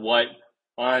you-know-what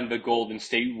on the Golden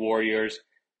State Warriors.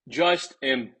 Just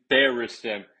embarrassed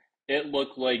them. It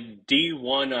looked like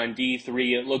D1 on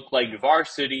D3. It looked like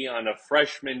varsity on a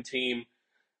freshman team.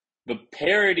 The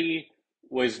parity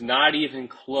was not even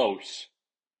close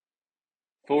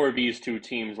for these two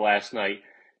teams last night.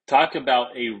 Talk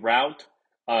about a rout,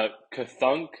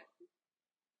 Kathunk.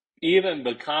 Even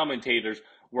the commentators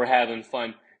were having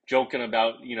fun joking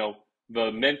about,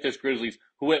 the Memphis Grizzlies,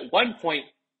 who at one point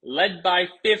led by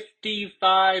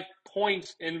 55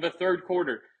 points in the third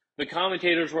quarter. The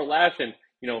commentators were laughing.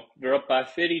 They're up by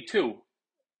 52.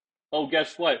 Oh,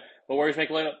 guess what? The Warriors make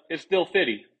a layup. It's still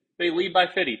 50. They lead by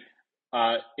 50.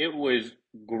 It was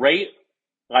great.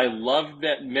 I love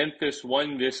that Memphis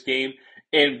won this game.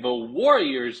 And the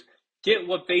Warriors get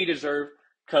what they deserve,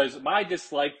 because my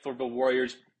dislike for the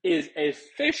Warriors is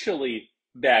officially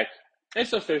back.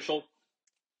 It's official.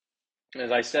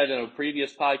 As I said in a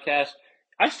previous podcast,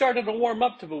 I started to warm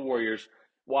up to the Warriors.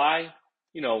 Why?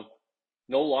 No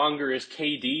longer is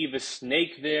KD the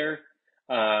snake there.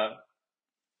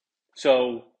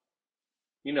 So,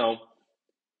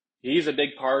 he's a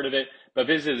big part of it. But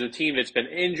this is a team that's been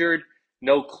injured.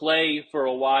 No Clay for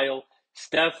a while.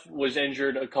 Steph was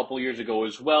injured a couple years ago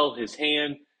as well, his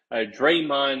hand.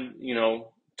 Draymond,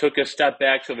 took a step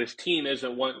back, so this team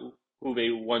isn't who they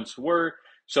once were.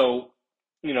 So,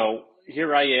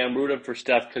 here I am rooting for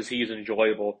Steph because he's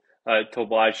enjoyable to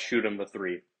watch shoot him the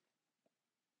three.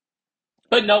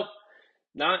 But no,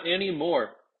 not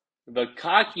anymore. The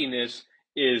cockiness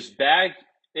is back,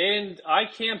 and I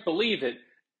can't believe it.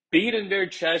 beating their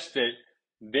chest that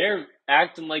they're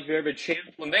acting like they're the champ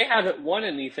when they haven't won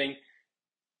anything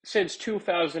since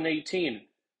 2018.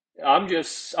 I'm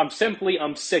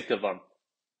sick of them.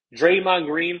 Draymond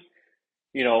Green,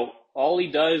 all he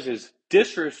does is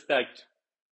disrespect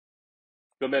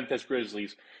the Memphis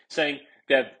Grizzlies, saying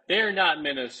that they're not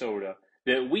Minnesota,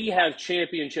 that we have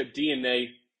championship DNA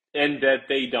and that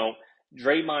they don't.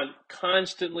 Draymond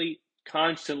constantly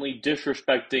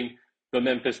disrespecting the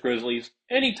Memphis Grizzlies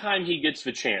anytime he gets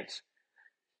the chance.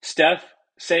 Steph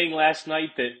saying last night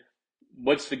that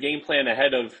what's the game plan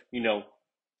ahead of,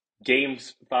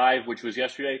 games 5, which was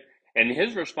yesterday, and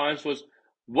his response was,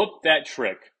 whoop that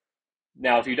trick.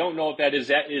 Now, if you don't know what that is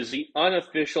the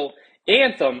unofficial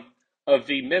anthem of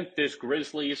the Memphis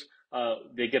Grizzlies.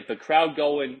 They get the crowd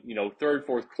going, third,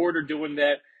 fourth quarter doing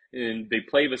that, and they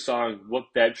play the song, Whoop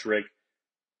That Trick.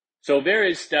 So there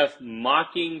is Steph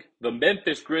mocking the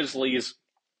Memphis Grizzlies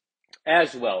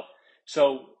as well.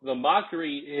 So the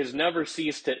mockery has never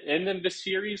ceased to end in this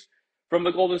series from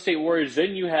the Golden State Warriors.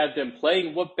 Then you have them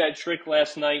playing Whoop That Trick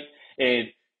last night, and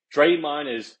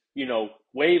Draymond is,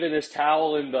 waving his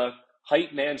towel in the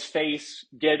hype man's face,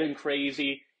 getting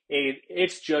crazy. And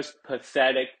it's just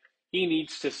pathetic. He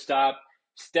needs to stop.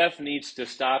 Steph needs to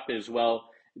stop as well.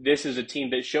 This is a team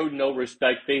that showed no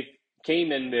respect. They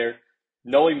came in there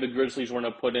knowing the Grizzlies were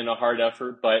going to put in a hard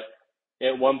effort, but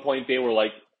at one point they were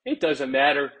like, it doesn't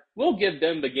matter. We'll give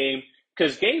them the game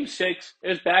because game 6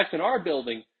 is back in our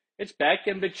building. It's back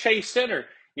in the Chase Center.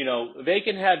 They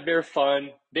can have their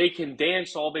fun. They can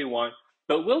dance all they want,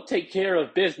 but we'll take care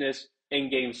of business in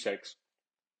game 6.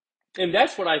 And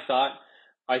that's what I thought.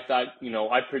 I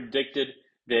predicted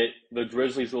that the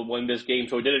Grizzlies will win this game.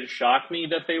 So it didn't shock me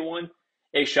that they won.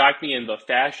 It shocked me in the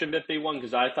fashion that they won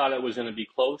because I thought it was going to be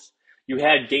close. You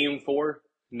had game 4,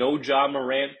 no Ja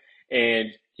Morant, and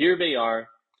here they are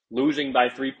losing by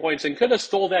 3 points and could have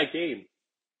stole that game.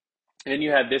 And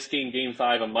you have this game, game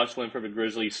 5, a must win for the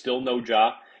Grizzlies, still no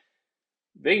Ja.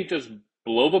 They just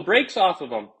blow the brakes off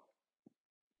of them.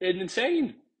 It's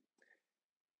insane.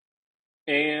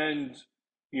 And,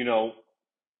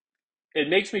 it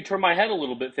makes me turn my head a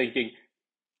little bit thinking,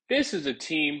 this is a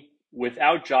team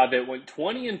without Ja that went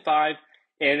 20-5,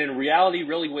 and in reality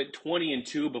really went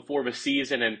 20-2 before the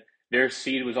season, and their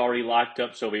seed was already locked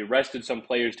up, so they rested some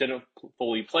players, didn't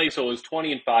fully play, so it was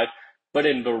 20-5. But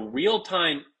in the real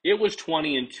time, it was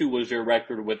 20-2 was their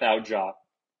record without Ja.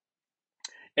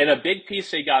 And a big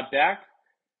piece they got back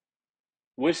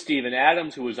was Steven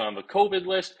Adams, who was on the COVID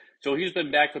list. So he's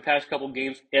been back the past couple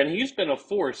games, and he's been a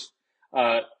force.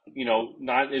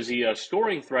 Not is he a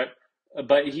scoring threat,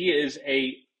 but he is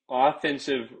a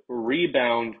offensive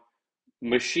rebound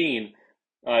machine.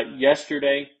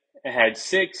 Yesterday had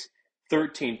 6,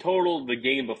 13 total. The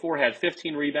game before had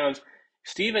 15 rebounds.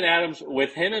 Steven Adams,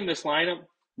 with him in this lineup,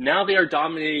 now they are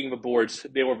dominating the boards.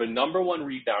 They were the number 1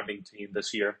 rebounding team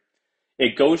this year.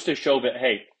 It goes to show that,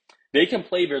 hey, they can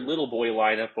play their little boy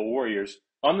lineup, the Warriors.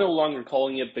 I'm no longer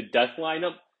calling it the death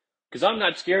lineup because I'm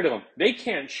not scared of them. They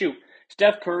can't shoot.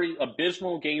 Steph Curry,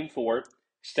 abysmal game 4.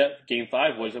 Game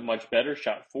 5 wasn't much better,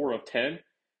 shot 4 of 10.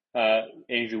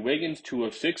 Andrew Wiggins, 2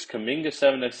 of 6. Kuminga,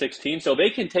 7 of 16. So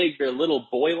they can take their little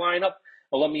boy lineup.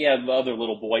 Well, let me add the other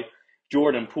little boy,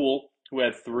 Jordan Poole, who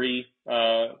had 3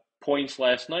 points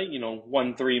last night,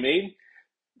 1 3 made.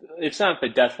 It's not the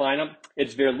death lineup.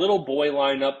 It's their little boy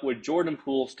lineup with Jordan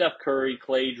Poole, Steph Curry,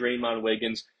 Clay, Draymond,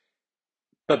 Wiggins.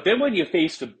 But then when you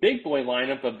face the big boy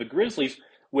lineup of the Grizzlies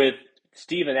with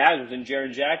Steven Adams and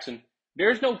Jaren Jackson,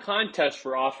 there's no contest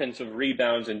for offensive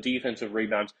rebounds and defensive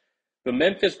rebounds. The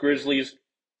Memphis Grizzlies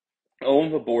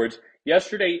own the boards.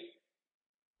 Yesterday,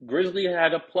 Grizzly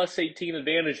had a plus 18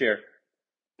 advantage here.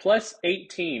 Plus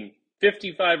 18,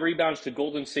 55 rebounds to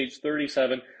Golden State's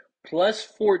 37, plus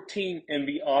 14 in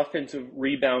the offensive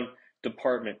rebound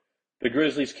department. The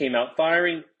Grizzlies came out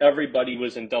firing. Everybody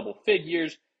was in double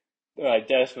figures.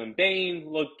 Desmond Bane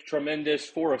looked tremendous.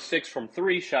 4 of 6 from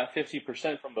 3, shot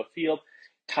 50% from the field.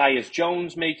 Tyus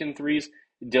Jones making threes.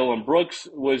 Dylan Brooks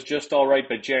was just all right,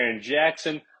 but Jaren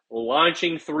Jackson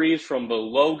launching threes from the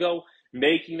logo,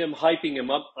 making them, hyping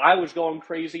him up. I was going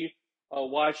crazy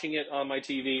watching it on my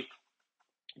TV,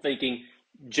 thinking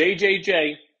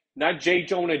JJJ, not J.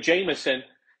 Jonah Jameson,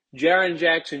 Jaren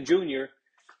Jackson Jr.,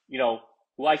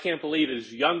 who I can't believe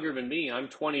is younger than me. I'm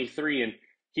 23 and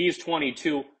he's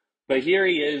 22. But here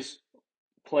he is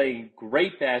playing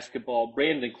great basketball.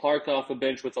 Brandon Clark off the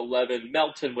bench with 11.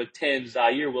 Melton with 10.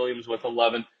 Zaire Williams with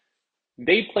 11.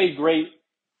 They played great,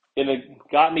 and it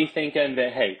got me thinking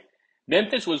that, hey,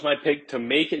 Memphis was my pick to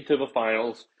make it to the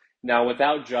finals. Now,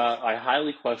 without Ja, I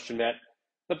highly question that.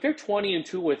 But they're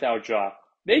 20-2 without Ja.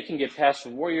 they can get past the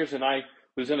Warriors. And I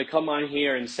was going to come on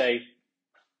here and say,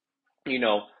 you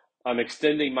know, I'm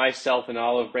extending myself an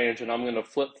olive branch and I'm going to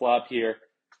flip flop here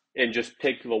and just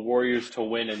pick the Warriors to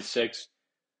win in 6.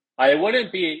 I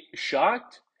wouldn't be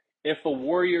shocked if the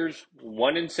Warriors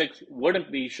won in 6,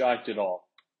 wouldn't be shocked at all.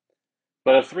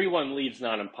 But a 3-1 lead's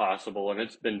not impossible, and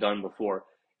it's been done before.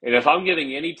 And if I'm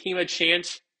giving any team a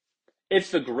chance,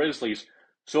 it's the Grizzlies.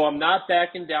 So I'm not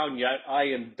backing down yet. I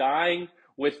am dying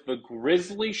with the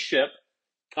Grizzlies ship.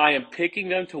 I am picking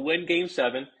them to win Game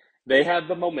 7. They have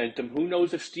the momentum. Who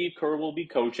knows if Steve Kerr will be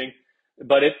coaching.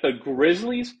 But if the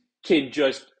Grizzlies can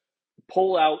just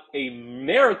pull out a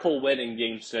miracle win in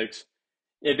Game 6,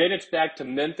 and then it's back to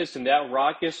Memphis in that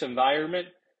raucous environment,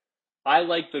 I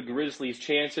like the Grizzlies'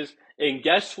 chances. And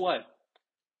guess what?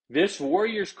 This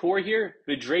Warriors core here,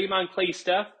 the Draymond, Clay,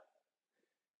 Steph,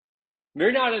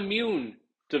 they're not immune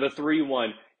to the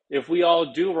 3-1. If we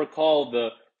all do recall the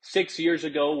 6 years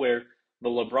ago where the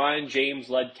LeBron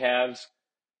James-led Cavs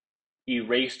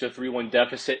erased a 3-1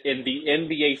 deficit in the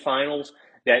NBA Finals,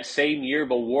 that same year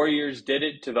the Warriors did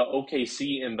it to the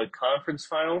OKC in the conference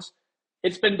finals.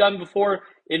 It's been done before,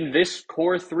 in this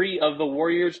core 3 of the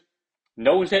Warriors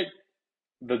knows it.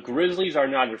 The Grizzlies are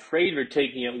not afraid. They're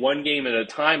taking it one game at a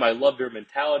time. I love their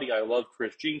mentality. I love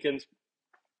Chris Jenkins.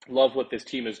 Love what this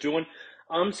team is doing.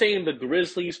 I'm saying the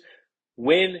Grizzlies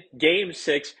win Game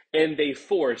 6 and they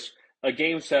force a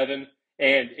Game 7,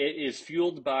 and it is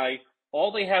fueled by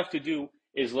all they have to do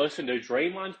is listen to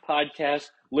Draymond's podcast,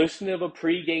 listen to the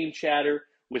pregame chatter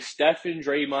with Steph and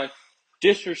Draymond,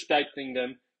 disrespecting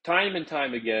them time and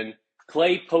time again.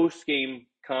 Clay postgame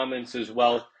comments as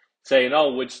well, saying,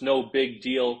 oh, it's no big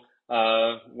deal.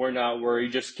 We're not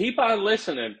worried. Just keep on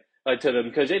listening to them,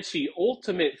 because it's the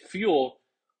ultimate fuel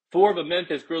for the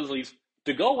Memphis Grizzlies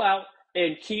to go out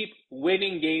and keep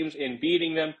winning games and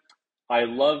beating them. I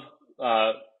love,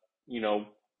 that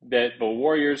the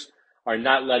Warriors are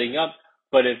not letting up.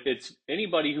 But if it's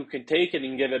anybody who can take it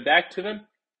and give it back to them,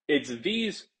 it's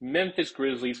these Memphis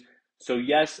Grizzlies. So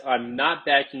yes, I'm not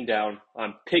backing down.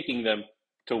 I'm picking them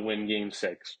to win Game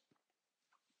 6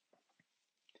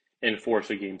 and force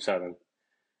a Game 7.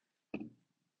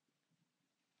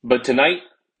 But tonight,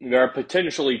 there are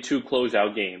potentially 2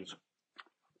 closeout games.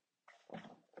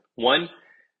 One,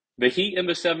 the Heat and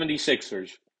the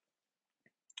 76ers.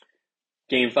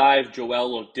 Game 5,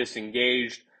 Joel looked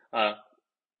disengaged.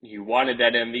 He wanted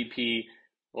that MVP.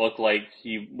 Looked like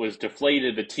he was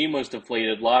deflated. The team was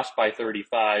deflated, lost by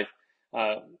 35.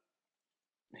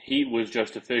 Heat was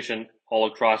just efficient all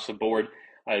across the board.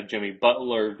 Jimmy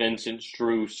Butler, Vincent,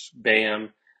 Strus, Bam,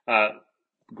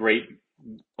 great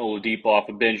Oladipo off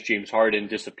the bench. James Harden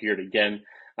disappeared again.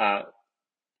 I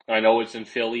know it's in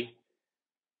Philly.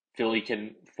 Philly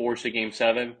can force a Game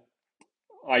 7.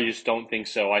 I just don't think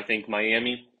so. I think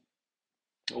Miami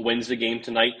wins the game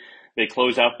tonight. They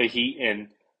close out the Heat in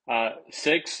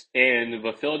 6, and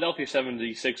the Philadelphia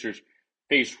 76ers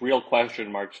face real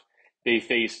question marks. They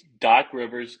face Doc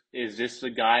Rivers. Is this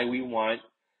the guy we want?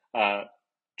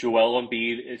 Joel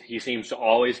Embiid, he seems to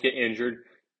always get injured.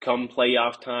 Come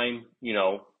playoff time,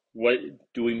 what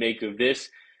do we make of this?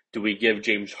 Do we give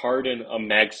James Harden a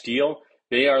max deal?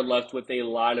 They are left with a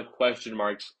lot of question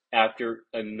marks after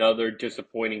another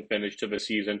disappointing finish to the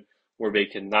season where they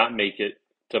cannot make it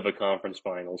to the conference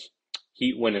finals.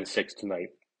 Heat win in 6 tonight.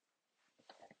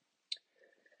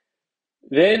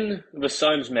 Then the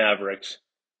Suns Mavericks.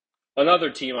 Another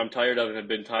team I'm tired of and have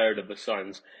been tired of the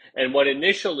Suns. And what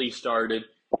initially started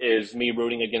is me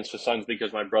rooting against the Suns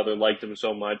because my brother liked them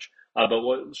so much. But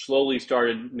what slowly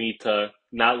started me to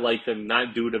not like them,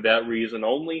 not due to that reason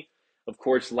only, of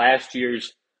course, last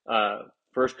year's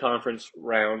first conference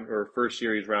round or first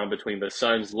series round between the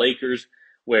Suns Lakers,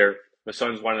 where the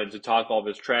Suns wanted to talk all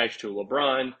this trash to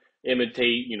LeBron,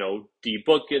 imitate, D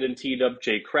Book it and teed up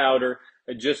Jay Crowder,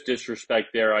 just disrespect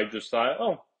there. I just thought,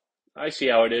 oh, I see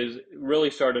how it is. It really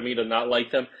started me to not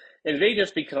like them. And they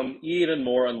just become even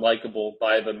more unlikable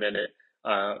by the minute.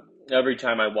 Every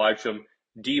time I watch them,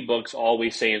 D-Book's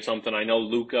always saying something. I know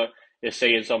Luka is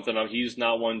saying something. He's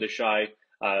not one to shy.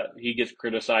 He gets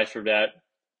criticized for that.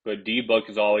 But D-Book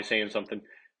is always saying something.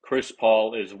 Chris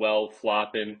Paul is well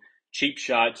flopping. Cheap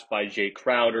shots by Jay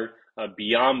Crowder.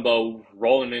 Biyombo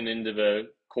rolling into the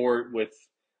court with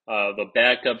the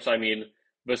backups. I mean,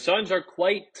 the Suns are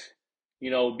quite,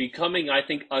 becoming, I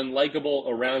think, unlikable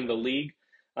around the league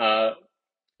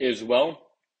as well.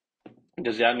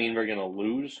 Does that mean we're going to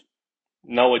lose?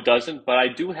 No, it doesn't. But I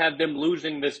do have them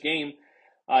losing this game.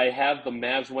 I have the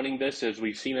Mavs winning this, as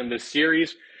we've seen in this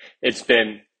series. It's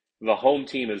been the home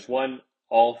team has won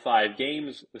all 5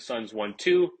 games. The Suns won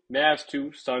 2, Mavs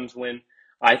 2, Suns win.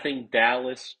 I think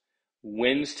Dallas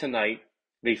wins tonight.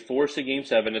 They force a game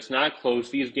seven. It's not close.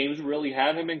 These games really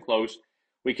haven't been close.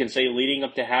 We can say leading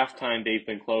up to halftime, they've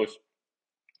been close.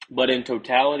 But in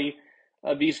totality,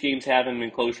 these games haven't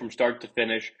been close from start to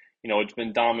finish. It's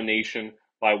been domination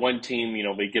by one team.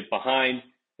 They get behind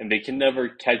and they can never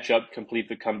catch up, complete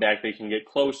the comeback. They can get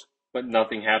close, but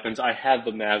nothing happens. I had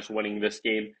the Mavs winning this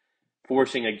game,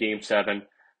 forcing a game seven.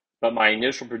 But my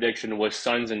initial prediction was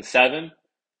Suns in seven.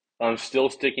 I'm still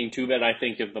sticking to that. I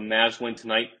think if the Mavs win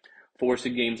tonight, force a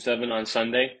game seven on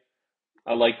Sunday,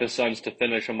 I like the Suns to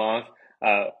finish them off.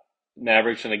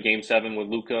 Mavericks in a game seven with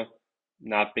Luka,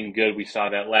 not been good. We saw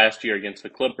that last year against the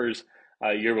Clippers,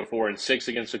 year before in six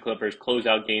against the Clippers.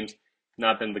 Closeout games,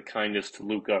 not been the kindest to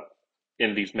Luka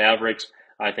in these Mavericks.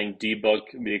 I think D-Book,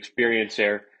 the experience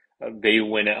there, they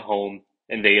win at home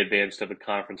and they advance to the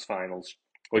conference finals,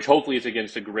 which hopefully is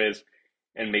against the Grizz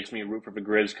and makes me root for the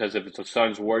Grizz, because if it's a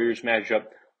Suns-Warriors matchup,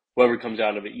 whoever comes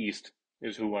out of the East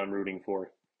is who I'm rooting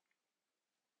for.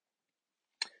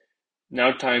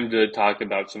 Now time to talk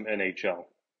about some NHL.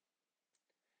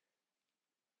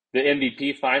 The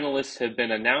MVP finalists have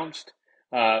been announced,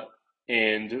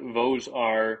 and those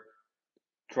are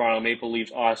Toronto Maple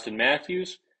Leafs' Austin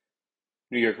Matthews,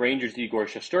 New York Rangers' Igor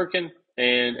Shesterkin,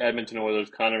 and Edmonton Oilers'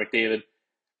 Connor McDavid.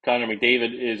 Connor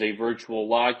McDavid is a virtual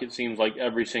lock, it seems like,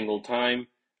 every single time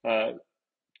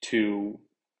to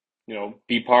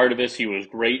be part of this. He was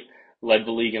great, led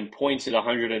the league in points at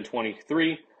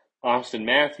 123. Austin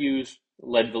Matthews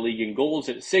led the league in goals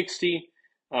at 60.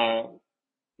 And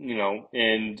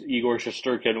Igor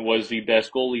Shesterkin was the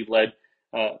best goalie, led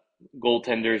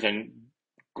goaltenders and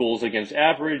goals against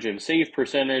average and save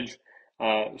percentage.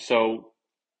 So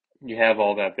you have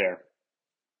all that there.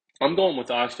 I'm going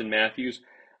with Austin Matthews.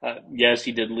 Yes,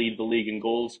 he did lead the league in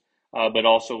goals, but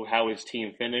also how his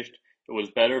team finished. It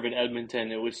was better than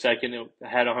Edmonton. It was second. It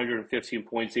had 115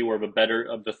 points. They were the better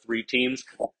of the three teams.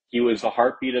 He was the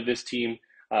heartbeat of this team.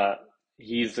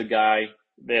 He's the guy.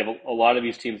 They have a lot of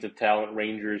these teams of talent,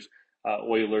 Rangers,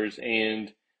 Oilers,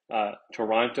 and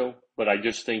Toronto. But I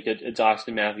just think it's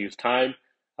Austin Matthews' time.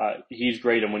 He's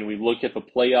great. And when we look at the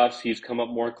playoffs, he's come up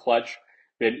more clutch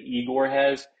than Igor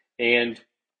has. And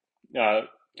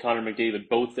Connor McDavid,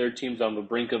 both their teams on the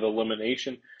brink of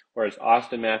elimination, whereas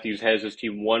Austin Matthews has his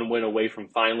team one win away from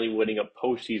finally winning a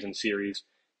postseason series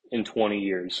in 20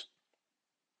 years.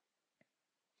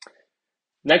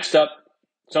 Next up,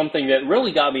 something that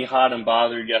really got me hot and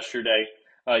bothered yesterday,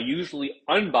 usually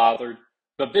unbothered,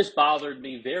 but this bothered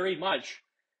me very much.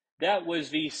 That was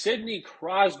the Sidney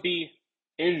Crosby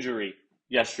injury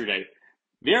yesterday.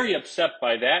 Very upset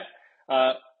by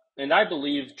that. And I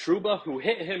believe Trouba, who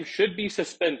hit him, should be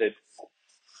suspended.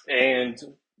 And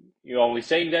you're always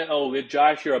saying that,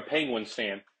 Josh, you're a Penguins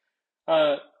fan.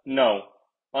 No,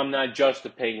 I'm not just a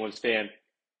Penguins fan.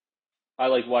 I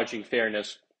like watching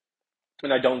fairness,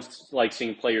 and I don't like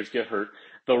seeing players get hurt.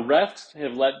 The refs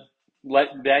have let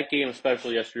that game,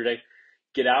 especially yesterday,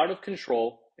 get out of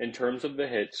control in terms of the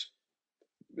hits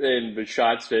and the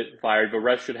shots that fired. The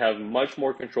refs should have much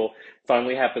more control.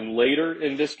 Finally happened later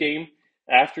in this game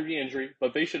after the injury,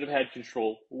 but they should have had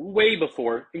control way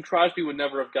before, and Crosby would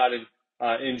never have gotten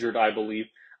injured, I believe.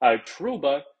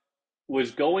 Trouba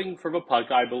was going for the puck,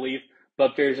 I believe,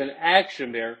 but there's an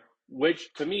action there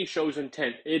which to me shows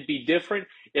intent. It'd be different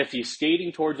if he's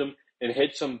skating towards him and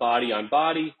hits him body on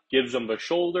body, gives him the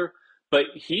shoulder. But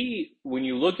when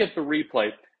you look at the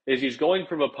replay, as he's going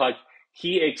for the puck,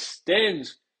 he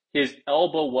extends his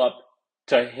elbow up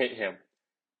to hit him.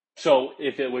 So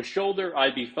if it was shoulder,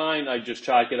 I'd be fine. I'd just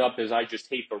chalk it up as I just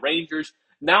hate the Rangers.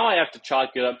 Now I have to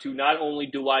chalk it up to not only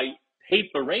do I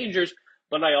hate the Rangers,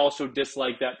 but I also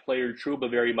dislike that player Trouba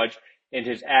very much and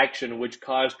his action, which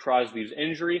caused Crosby's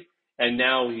injury. And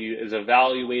now he is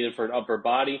evaluated for an upper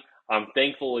body. I'm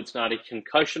thankful it's not a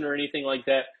concussion or anything like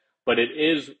that, but it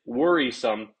is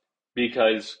worrisome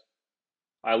because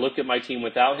I look at my team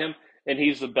without him, and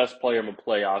he's the best player in the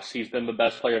playoffs. He's been the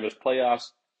best player in this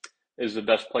playoffs, is the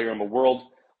best player in the world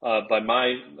by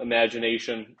my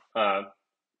imagination,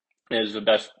 is the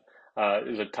best,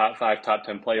 is a top 5, top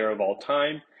 10 player of all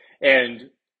time.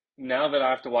 And now that I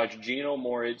have to watch Gino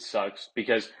more, it sucks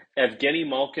because Evgeny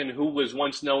Malkin, who was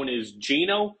once known as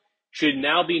Gino, should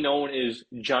now be known as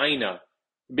Gina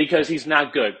because he's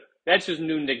not good. That's his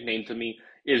new nickname to me,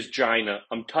 is Gina.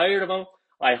 I'm tired of him.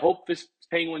 I hope the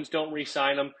Penguins don't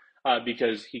re-sign him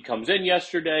because he comes in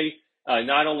yesterday.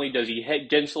 Not only does he hit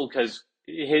Gensel because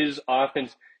his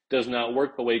offense does not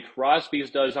work the way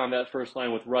Crosby's does on that first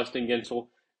line with Rust and Gensel.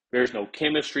 There's no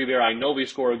chemistry there. I know we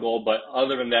score a goal, but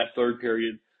other than that, third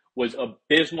period was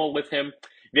abysmal with him.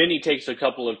 Then he takes a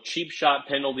couple of cheap shot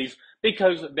penalties,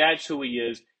 because that's who he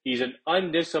is. He's an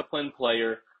undisciplined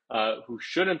player who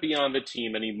shouldn't be on the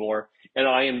team anymore, and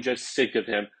I am just sick of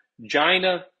him.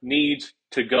 Gina needs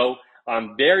to go.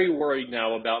 I'm very worried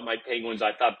now about my Penguins.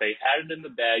 I thought they had it in the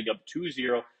bag up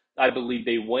 2-0. I believe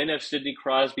they win if Sidney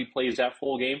Crosby plays that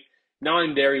full game. Now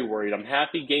I'm very worried. I'm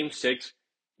happy Game 6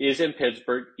 is in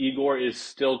Pittsburgh. Igor is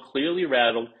still clearly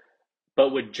rattled. But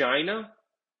with Gina,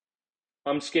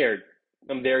 I'm scared.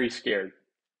 I'm very scared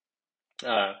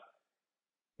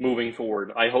moving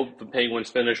forward. I hope the Penguins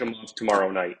finish them off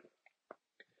tomorrow night.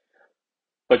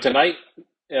 But tonight,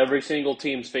 every single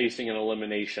team's facing an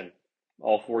elimination.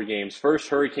 All 4 games. First,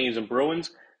 Hurricanes and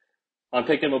Bruins. I'm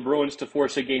picking the Bruins to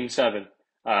force a Game 7.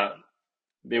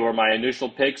 They were my initial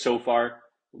pick so far,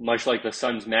 much like the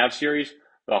Suns-Mavs series.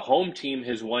 The home team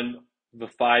has won the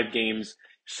 5 games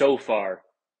so far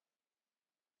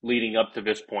leading up to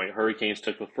this point. Hurricanes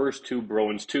took the first 2,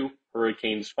 Bruins 2,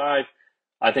 Hurricanes 5.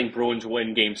 I think Bruins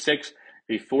win Game 6.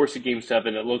 They force a Game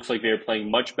 7. It looks like they're playing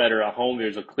much better at home.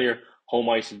 There's a clear home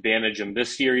ice advantage in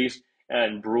this series,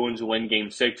 and Bruins win Game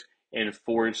 6 and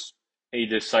force a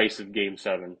decisive Game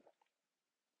 7.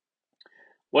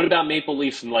 What about Maple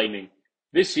Leafs and Lightning?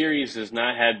 This series has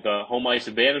not had the home ice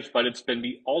advantage, but it's been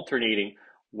the alternating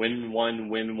win one,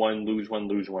 lose one,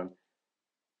 lose one.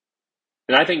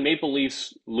 And I think Maple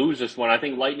Leafs lose this one. I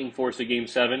think Lightning force a Game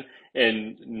 7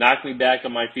 and knock me back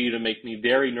on my feet and make me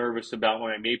very nervous about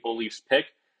my Maple Leafs pick.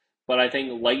 But I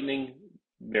think Lightning,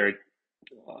 they're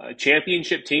a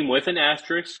championship team with an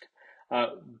asterisk.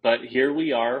 But here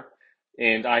we are.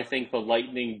 And I think the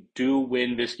Lightning do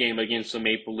win this game against the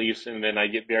Maple Leafs. And then I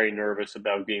get very nervous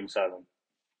about Game 7.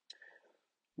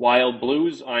 Wild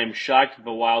Blues, I'm shocked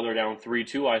the Wild are down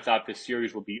 3-2. I thought this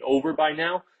series would be over by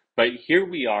now. But here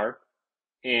we are.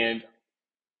 And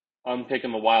I'm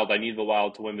picking the Wild. I need the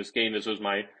Wild to win this game. This was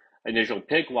my initial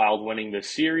pick. Wild winning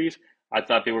this series. I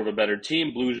thought they were the better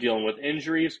team. Blues dealing with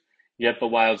injuries. Yet the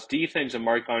Wild's defense and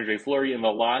Marc-Andre Fleury and the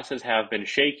losses have been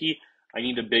shaky. I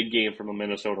need a big game from the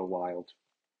Minnesota Wild.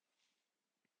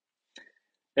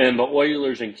 And the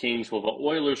Oilers and Kings. Will the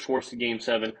Oilers force the Game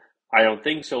 7? I don't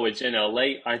think so. It's in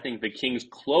LA. I think the Kings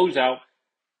close out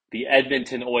the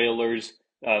Edmonton Oilers.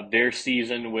 Their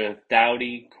season with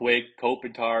Doughty, Quick,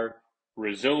 Kopitar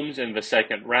resumes in the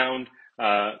second round,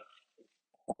 and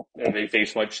they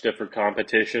face much stiffer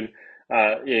competition.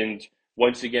 And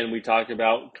once again, we talked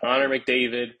about Connor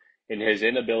McDavid and his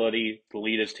inability to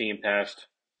lead his team past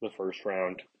the first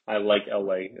round. I like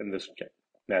LA in this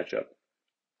matchup.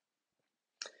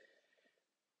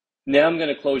 Now I'm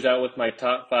going to close out with my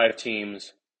top 5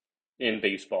 teams in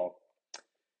baseball.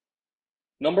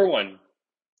 Number 1,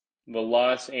 the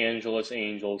Los Angeles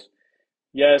Angels.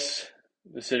 Yes,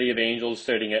 the City of Angels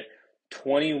sitting at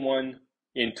 21-12,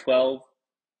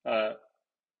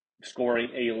 scoring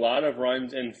a lot of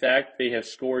runs. In fact, they have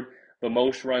scored the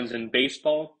most runs in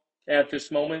baseball at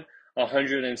this moment,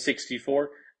 164.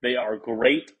 They are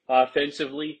great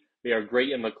offensively. They are great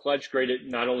in the clutch, great at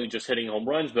not only just hitting home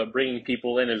runs, but bringing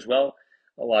people in as well.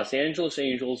 The Los Angeles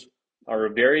Angels are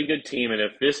a very good team, and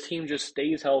if this team just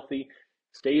stays healthy,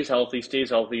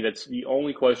 that's the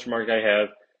only question mark I have,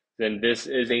 then this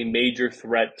is a major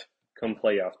threat come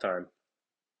playoff time.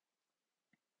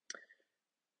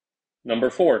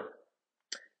 Number 4,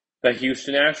 the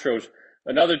Houston Astros,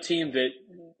 another team that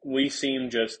we seem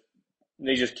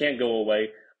they just can't go away.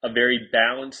 A very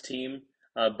balanced team,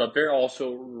 but they're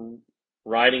also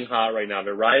riding hot right now.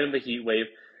 They're riding the heat wave.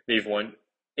 They've won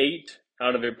 8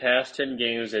 out of their past 10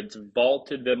 games. It's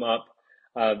vaulted them up.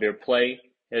 Their play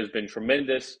has been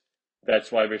tremendous.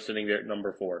 That's why they're sitting there at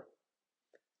number 4.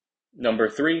 Number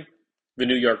 3, the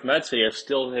New York Mets. They have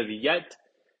yet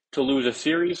to lose a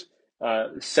series.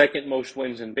 Second most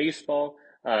wins in baseball,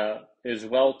 as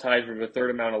well, tied for the third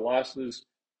amount of losses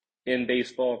in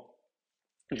baseball.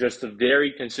 Just a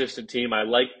very consistent team. I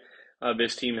like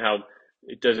this team, how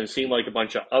it doesn't seem like a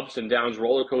bunch of ups and downs,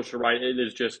 roller coaster ride. It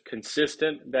is just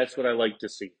consistent. That's what I like to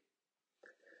see.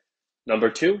 Number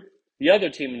 2, the other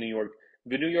team in New York,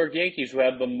 the New York Yankees, who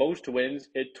have the most wins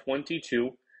at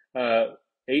 22.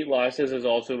 8 losses is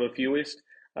also the fewest.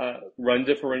 Run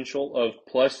differential of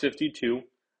plus 52,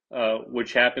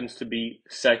 which happens to be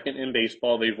second in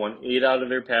baseball. They've won 8 out of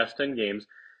their past 10 games.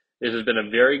 This has been a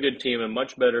very good team and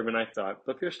much better than I thought,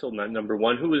 but they're still not number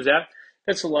 1. Who is that?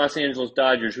 That's the Los Angeles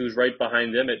Dodgers, who's right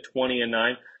behind them at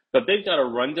 20-9, but they've got a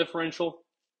run differential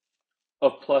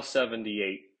of plus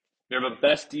 78. They're the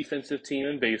best defensive team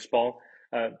in baseball.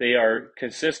 They are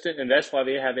consistent, and that's why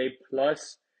they have a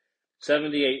plus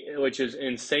 78, which is an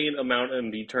insane amount in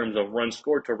the terms of runs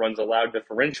scored to runs allowed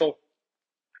differential.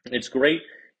 It's great,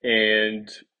 and,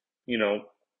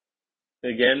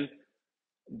 again,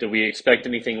 Do we expect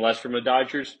anything less from the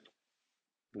Dodgers?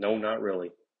 No, not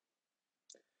really.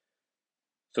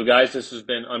 So, guys, this has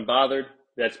been Unbothered.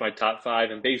 That's my top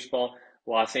 5 in baseball: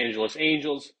 Los Angeles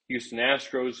Angels, Houston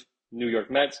Astros, New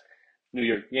York Mets, New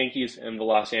York Yankees, and the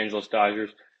Los Angeles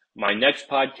Dodgers. My next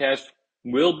podcast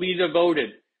will be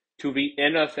devoted to the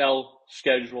NFL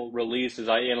schedule release as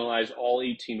I analyze all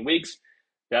 18 weeks.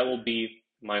 That will be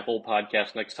my whole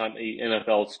podcast next time, a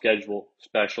NFL schedule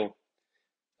special.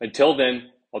 Until then,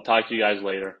 I'll talk to you guys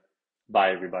later.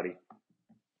 Bye, everybody.